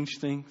that change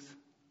things?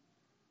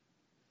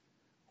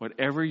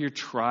 Whatever your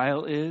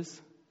trial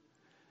is,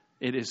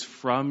 it is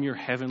from your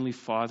Heavenly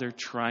Father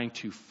trying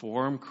to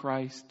form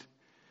Christ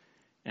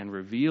and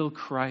reveal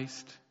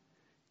Christ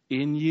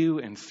in you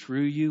and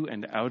through you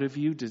and out of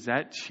you. Does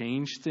that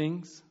change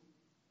things?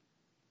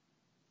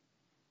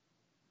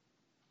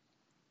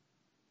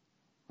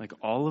 Like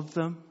all of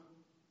them?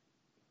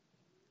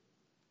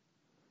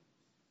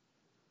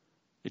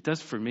 It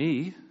does for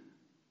me.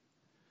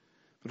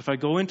 But if I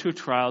go into a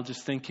trial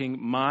just thinking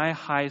my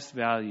highest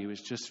value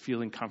is just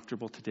feeling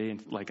comfortable today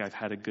and like I've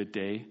had a good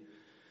day,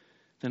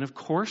 then of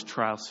course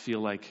trials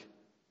feel like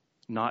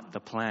not the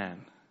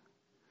plan.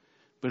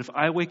 But if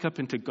I wake up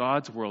into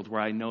God's world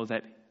where I know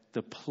that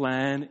the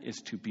plan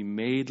is to be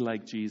made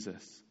like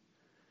Jesus,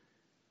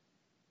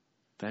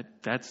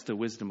 that's the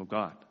wisdom of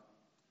God.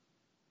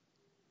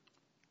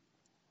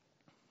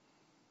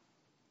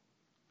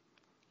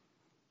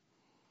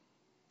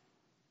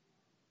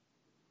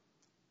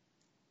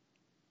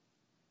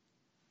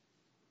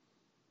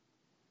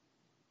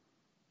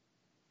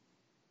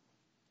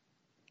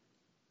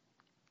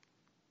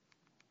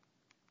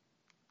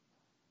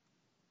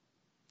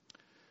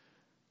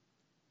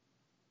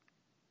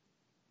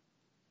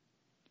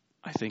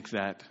 I think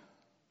that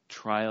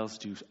trials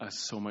do us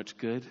so much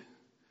good,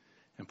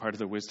 and part of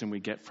the wisdom we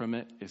get from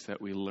it is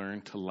that we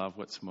learn to love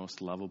what's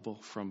most lovable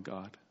from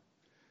God.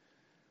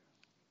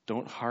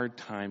 Don't hard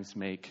times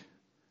make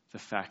the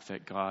fact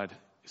that God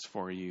is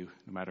for you,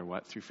 no matter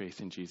what, through faith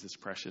in Jesus,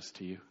 precious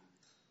to you.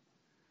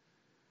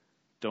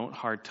 Don't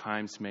hard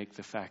times make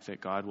the fact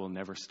that God will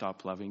never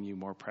stop loving you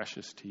more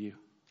precious to you.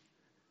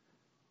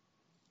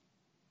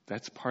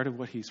 That's part of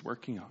what he's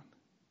working on.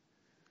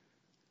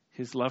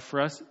 His love for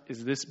us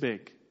is this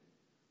big.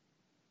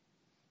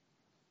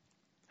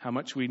 How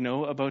much we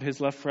know about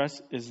his love for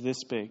us is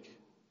this big.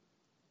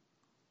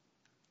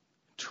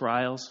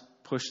 Trials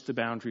push the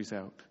boundaries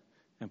out,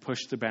 and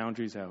push the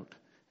boundaries out,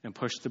 and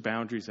push the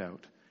boundaries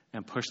out,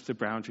 and push the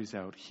boundaries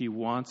out. He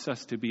wants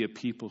us to be a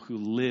people who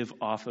live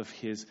off of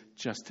his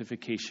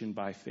justification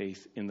by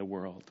faith in the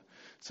world.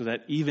 So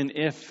that even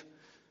if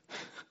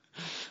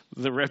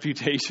the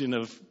reputation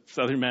of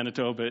Southern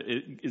Manitoba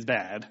is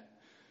bad,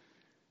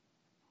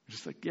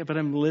 just like, yeah, but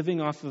I'm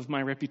living off of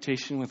my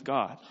reputation with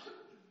God.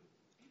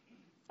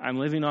 I'm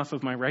living off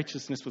of my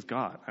righteousness with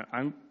God.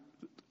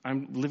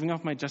 I'm living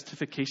off my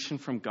justification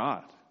from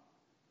God.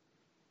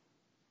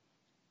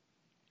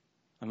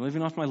 I'm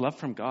living off my love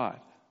from God.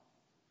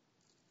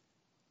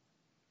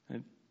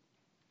 And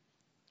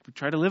we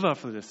try to live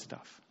off of this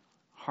stuff.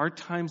 Hard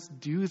times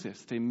do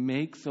this. They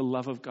make the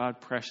love of God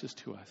precious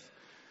to us.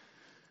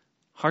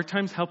 Hard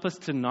times help us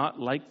to not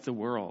like the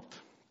world.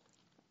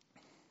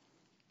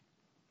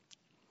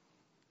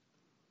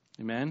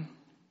 Amen?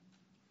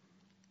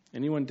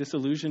 Anyone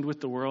disillusioned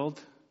with the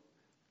world?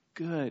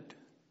 Good.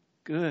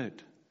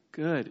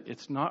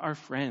 It's not our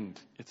friend.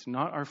 It's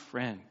not our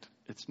friend.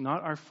 It's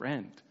not our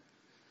friend.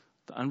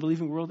 The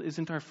unbelieving world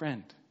isn't our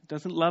friend. It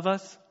doesn't love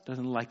us,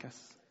 doesn't like us.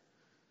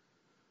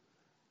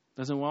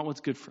 Doesn't want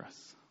what's good for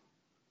us.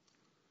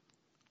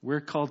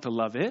 We're called to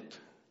love it.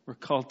 We're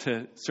called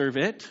to serve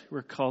it.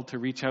 We're called to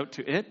reach out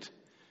to it.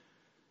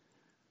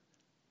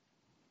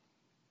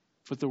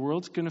 But the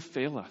world's going to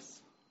fail us.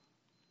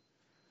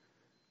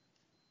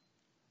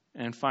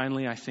 And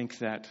finally, I think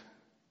that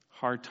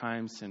hard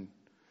times and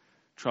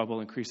trouble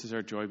increases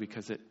our joy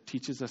because it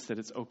teaches us that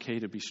it's okay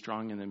to be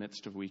strong in the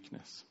midst of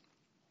weakness.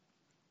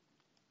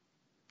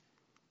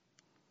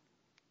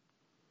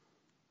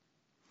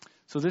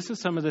 So this is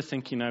some of the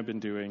thinking I've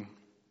been doing.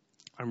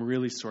 I'm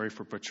really sorry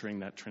for butchering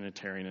that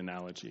Trinitarian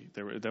analogy.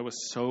 That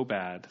was so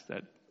bad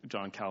that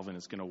John Calvin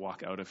is going to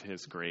walk out of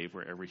his grave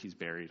wherever he's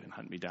buried and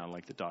hunt me down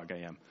like the dog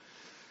I am.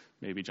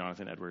 Maybe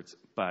Jonathan Edwards,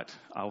 but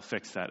I'll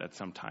fix that at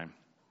some time.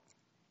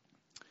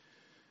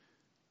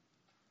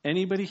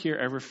 Anybody here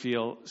ever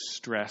feel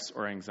stress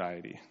or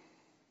anxiety?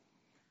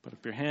 Put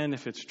up your hand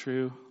if it's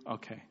true.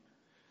 Okay.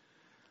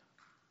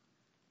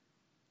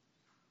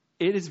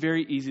 It is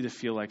very easy to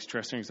feel like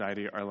stress and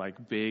anxiety are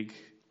like big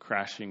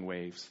crashing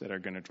waves that are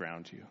going to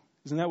drown you.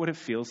 Isn't that what it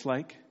feels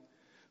like?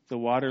 The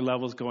water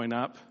level's going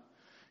up.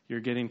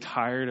 You're getting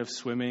tired of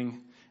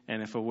swimming.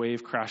 And if a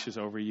wave crashes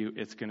over you,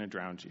 it's going to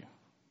drown you.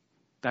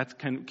 That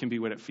can be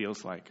what it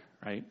feels like,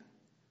 right?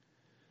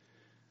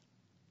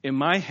 In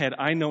my head,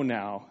 I know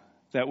now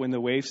that when the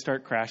waves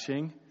start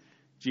crashing,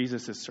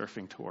 Jesus is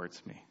surfing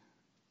towards me.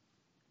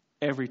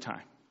 Every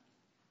time.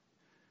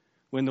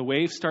 When the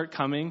waves start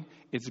coming,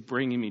 it's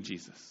bringing me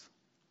Jesus.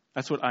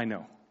 That's what I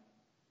know.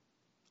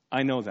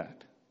 I know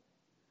that.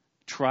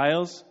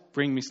 Trials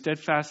bring me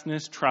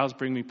steadfastness. Trials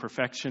bring me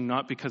perfection,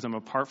 not because I'm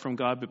apart from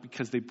God, but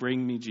because they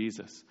bring me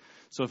Jesus.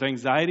 So if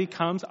anxiety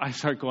comes, I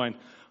start going,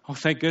 oh,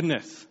 thank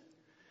goodness.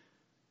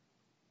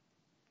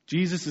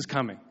 Jesus is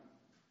coming.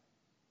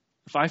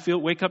 If I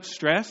wake up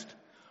stressed,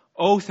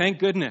 oh, thank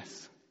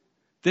goodness.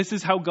 This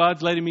is how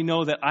God's letting me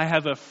know that I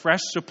have a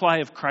fresh supply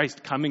of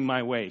Christ coming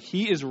my way.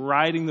 He is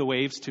riding the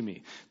waves to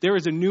me. There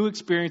is a new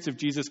experience of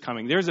Jesus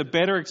coming. There's a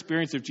better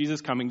experience of Jesus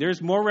coming. There's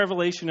more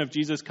revelation of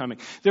Jesus coming.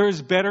 There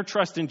is better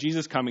trust in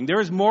Jesus coming. There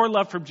is more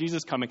love from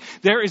Jesus coming.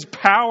 There is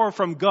power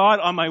from God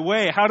on my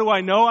way. How do I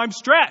know? I'm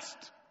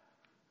stressed.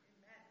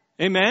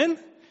 Amen?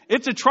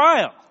 It's a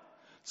trial.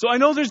 So I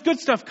know there's good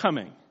stuff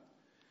coming.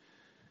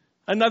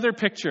 Another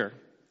picture.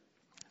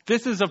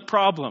 This is of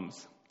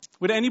problems.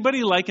 Would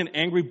anybody like an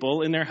angry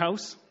bull in their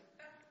house?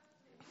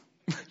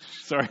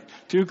 Sorry,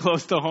 too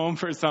close to home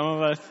for some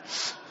of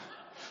us.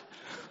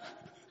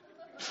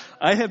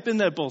 I have been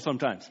that bull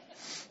sometimes.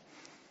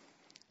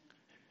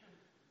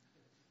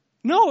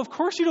 No, of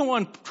course you don't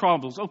want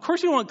problems. Of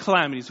course you don't want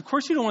calamities. Of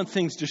course you don't want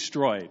things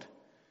destroyed.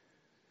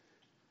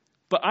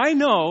 But I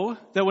know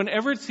that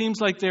whenever it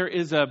seems like there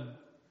is a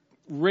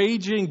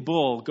raging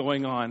bull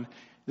going on,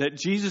 that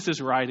Jesus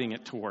is riding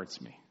it towards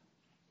me.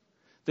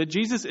 That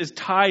Jesus is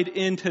tied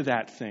into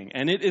that thing,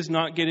 and it is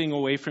not getting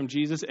away from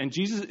Jesus, and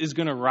Jesus is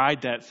going to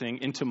ride that thing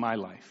into my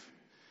life.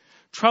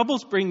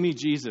 Troubles bring me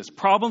Jesus.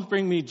 Problems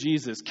bring me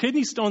Jesus.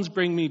 Kidney stones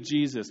bring me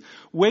Jesus.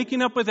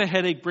 Waking up with a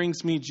headache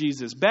brings me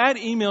Jesus. Bad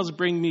emails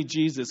bring me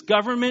Jesus.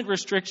 Government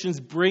restrictions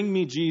bring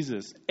me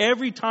Jesus.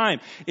 Every time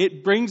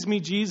it brings me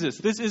Jesus.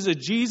 This is a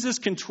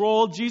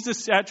Jesus-controlled,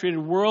 Jesus-saturated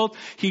world.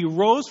 He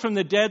rose from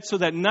the dead so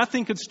that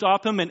nothing could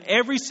stop him, and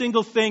every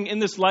single thing in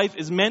this life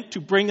is meant to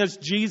bring us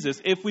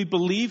Jesus if we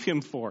believe him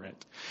for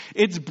it.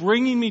 It's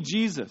bringing me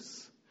Jesus.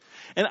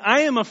 And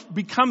I am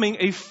becoming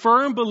a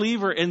firm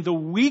believer, and the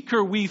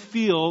weaker we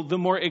feel, the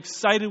more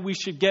excited we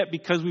should get,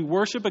 because we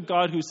worship a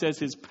God who says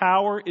his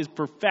power is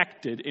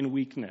perfected in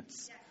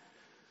weakness.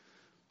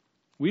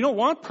 We don't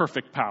want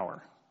perfect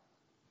power.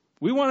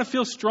 We want to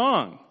feel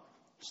strong.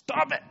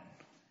 Stop it.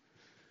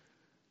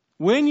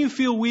 When you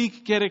feel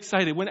weak, get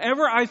excited.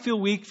 Whenever I feel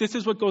weak, this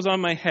is what goes on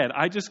in my head.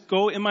 I just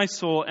go in my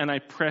soul and I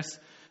press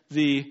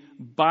the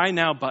buy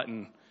now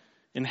button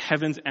in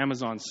heaven's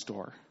Amazon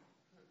store.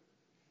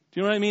 Do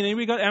you know what I mean?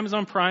 Anybody got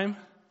Amazon Prime?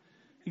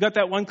 You got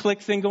that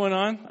one-click thing going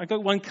on? I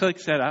got one-click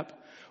set up.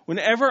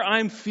 Whenever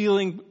I'm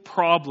feeling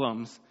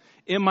problems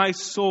in my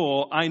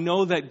soul, I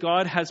know that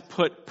God has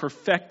put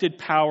perfected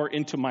power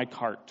into my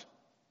cart.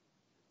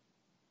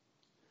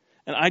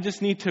 And I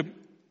just need to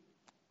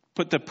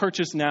put the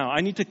purchase now. I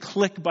need to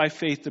click by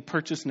faith the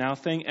purchase now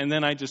thing, and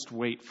then I just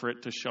wait for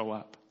it to show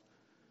up.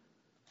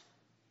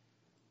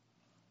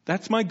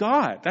 That's my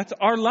God. That's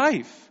our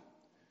life.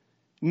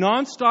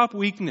 Non-stop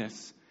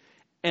weakness.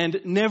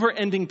 And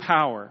never-ending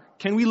power.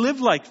 Can we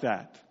live like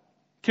that?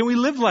 Can we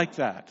live like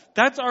that?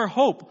 That's our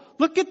hope.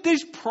 Look at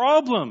these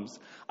problems.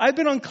 I've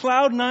been on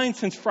cloud 9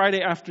 since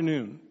Friday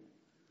afternoon.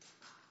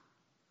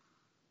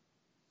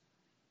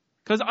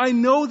 Because I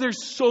know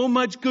there's so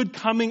much good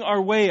coming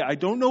our way. I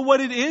don't know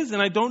what it is,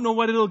 and I don't know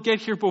what it'll get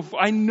here before.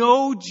 I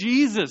know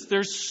Jesus.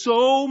 There's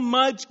so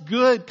much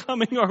good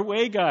coming our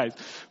way, guys.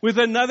 With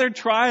another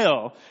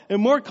trial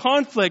and more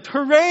conflict.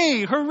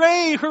 Hooray,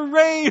 hooray,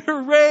 hooray,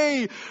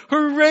 hooray.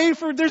 Hooray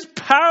for there's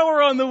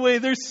power on the way.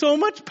 There's so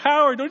much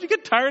power. Don't you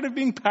get tired of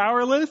being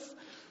powerless?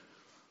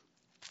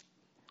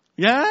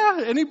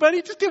 Yeah?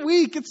 Anybody? Just get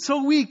weak. Get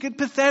so weak. Get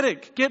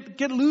pathetic. Get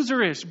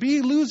loserish.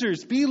 Be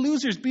losers. Be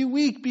losers. Be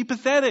weak. Be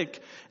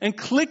pathetic. And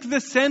click the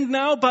send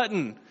now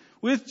button.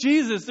 With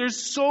Jesus,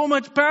 there's so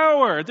much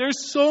power.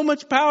 There's so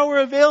much power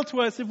availed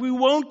to us if we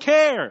won't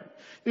care.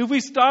 If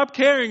we stop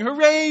caring.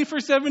 Hooray for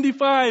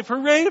 75.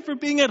 Hooray for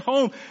being at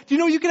home. Do you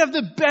know you can have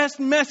the best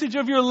message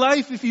of your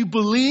life if you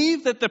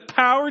believe that the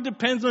power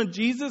depends on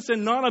Jesus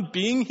and not on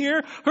being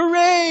here?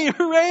 Hooray!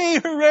 Hooray!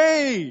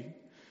 Hooray!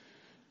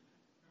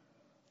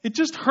 It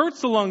just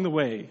hurts along the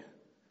way.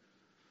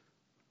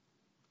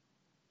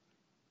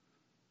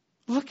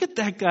 Look at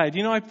that guy. Do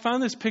you know, I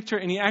found this picture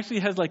and he actually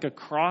has like a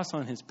cross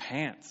on his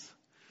pants.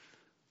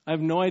 I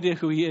have no idea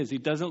who he is. He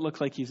doesn't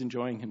look like he's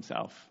enjoying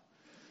himself.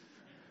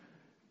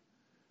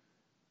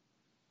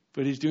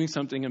 But he's doing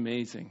something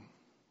amazing.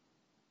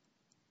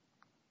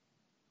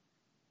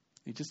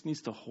 He just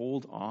needs to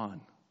hold on.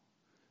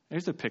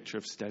 There's a picture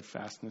of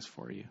steadfastness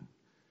for you.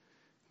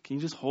 Can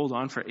you just hold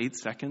on for 8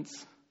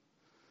 seconds?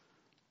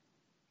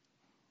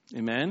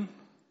 Amen?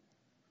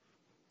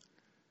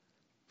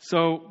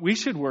 So we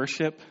should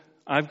worship.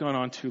 I've gone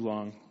on too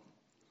long.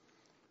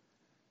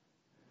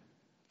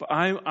 But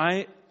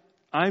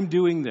I'm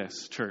doing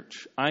this,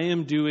 church. I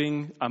am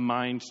doing a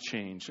mind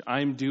change.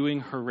 I'm doing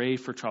hooray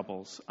for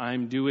troubles.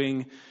 I'm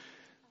doing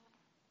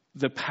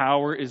the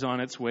power is on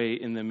its way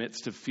in the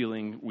midst of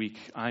feeling weak.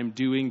 I'm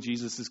doing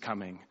Jesus is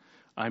coming.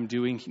 I'm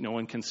doing no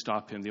one can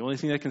stop him. The only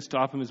thing that can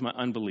stop him is my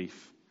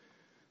unbelief.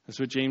 That's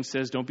what James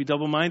says. Don't be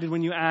double-minded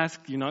when you ask.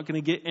 You're not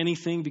going to get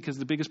anything because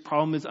the biggest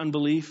problem is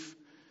unbelief.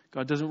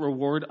 God doesn't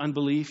reward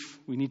unbelief.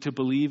 We need to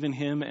believe in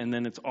him, and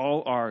then it's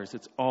all ours.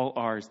 It's all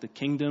ours. The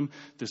kingdom,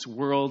 this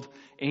world,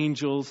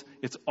 angels,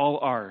 it's all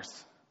ours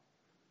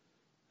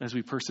as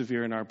we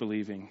persevere in our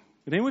believing.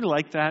 Would anyone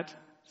like that?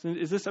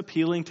 Is this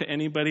appealing to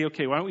anybody?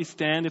 Okay, why don't we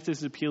stand if this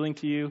is appealing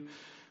to you?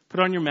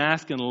 Put on your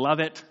mask and love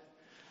it.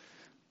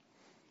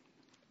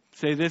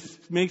 Say, this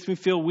makes me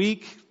feel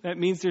weak. That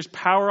means there's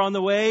power on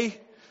the way.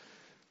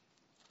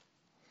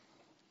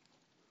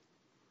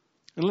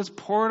 And let's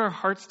pour out our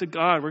hearts to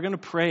God. We're going to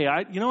pray.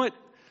 You know what?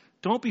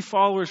 Don't be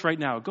followers right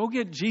now. Go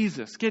get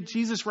Jesus. Get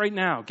Jesus right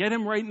now. Get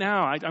him right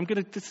now.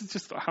 This is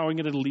just how I'm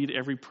going to lead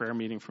every prayer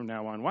meeting from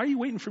now on. Why are you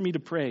waiting for me to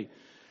pray?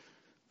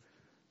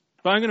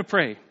 But I'm going to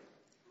pray.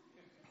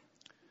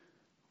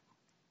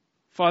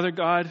 Father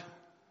God,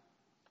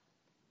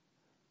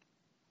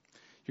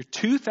 you're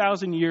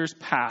 2,000 years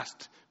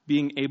past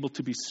being able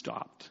to be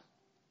stopped.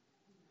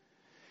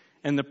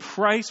 And the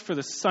price for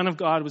the Son of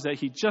God was that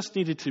he just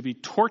needed to be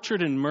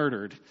tortured and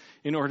murdered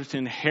in order to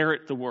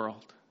inherit the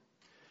world.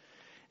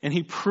 And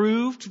he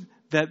proved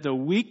that the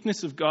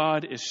weakness of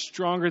God is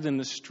stronger than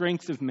the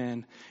strength of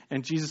men.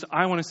 And Jesus,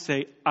 I want to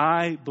say,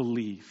 I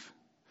believe.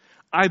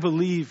 I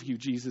believe you,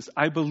 Jesus.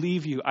 I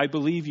believe you. I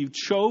believe you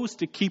chose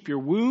to keep your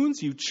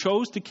wounds. You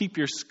chose to keep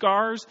your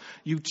scars.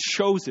 You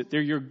chose it. They're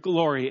your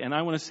glory. And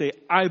I want to say,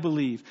 I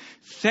believe.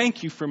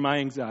 Thank you for my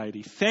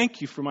anxiety.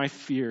 Thank you for my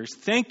fears.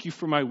 Thank you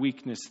for my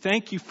weakness.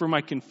 Thank you for my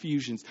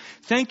confusions.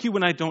 Thank you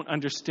when I don't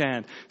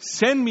understand.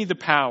 Send me the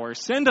power.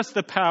 Send us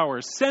the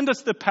power. Send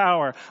us the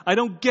power. I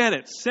don't get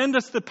it. Send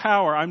us the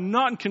power. I'm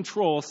not in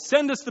control.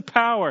 Send us the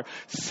power.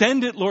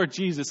 Send it, Lord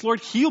Jesus. Lord,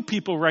 heal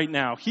people right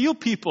now. Heal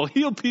people.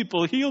 Heal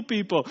people. Heal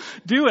people.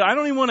 Do it. I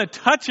don't even want to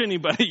touch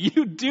anybody.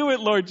 You do it,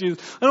 Lord Jesus.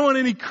 I don't want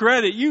any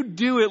credit. You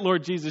do it,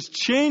 Lord Jesus.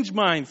 Change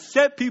minds.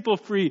 Set people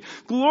free.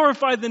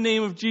 Glorify the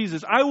name of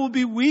Jesus. I will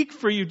be weak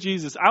for you,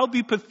 Jesus. I'll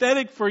be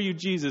pathetic for you,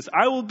 Jesus.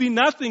 I will be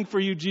nothing for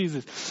you,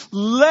 Jesus.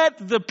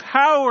 Let the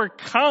power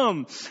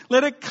come.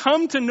 Let it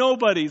come to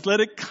nobodies.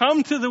 Let it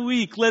come to the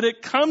weak. Let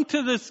it come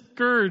to the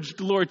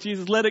scourged, Lord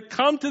Jesus. Let it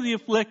come to the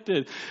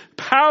afflicted.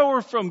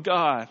 Power from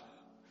God.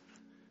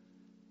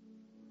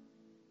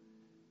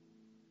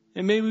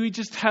 And maybe we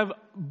just have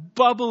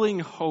bubbling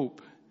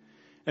hope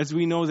as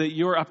we know that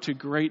you're up to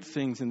great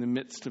things in the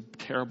midst of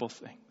terrible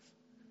things.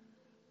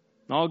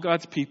 And all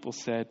God's people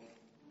said,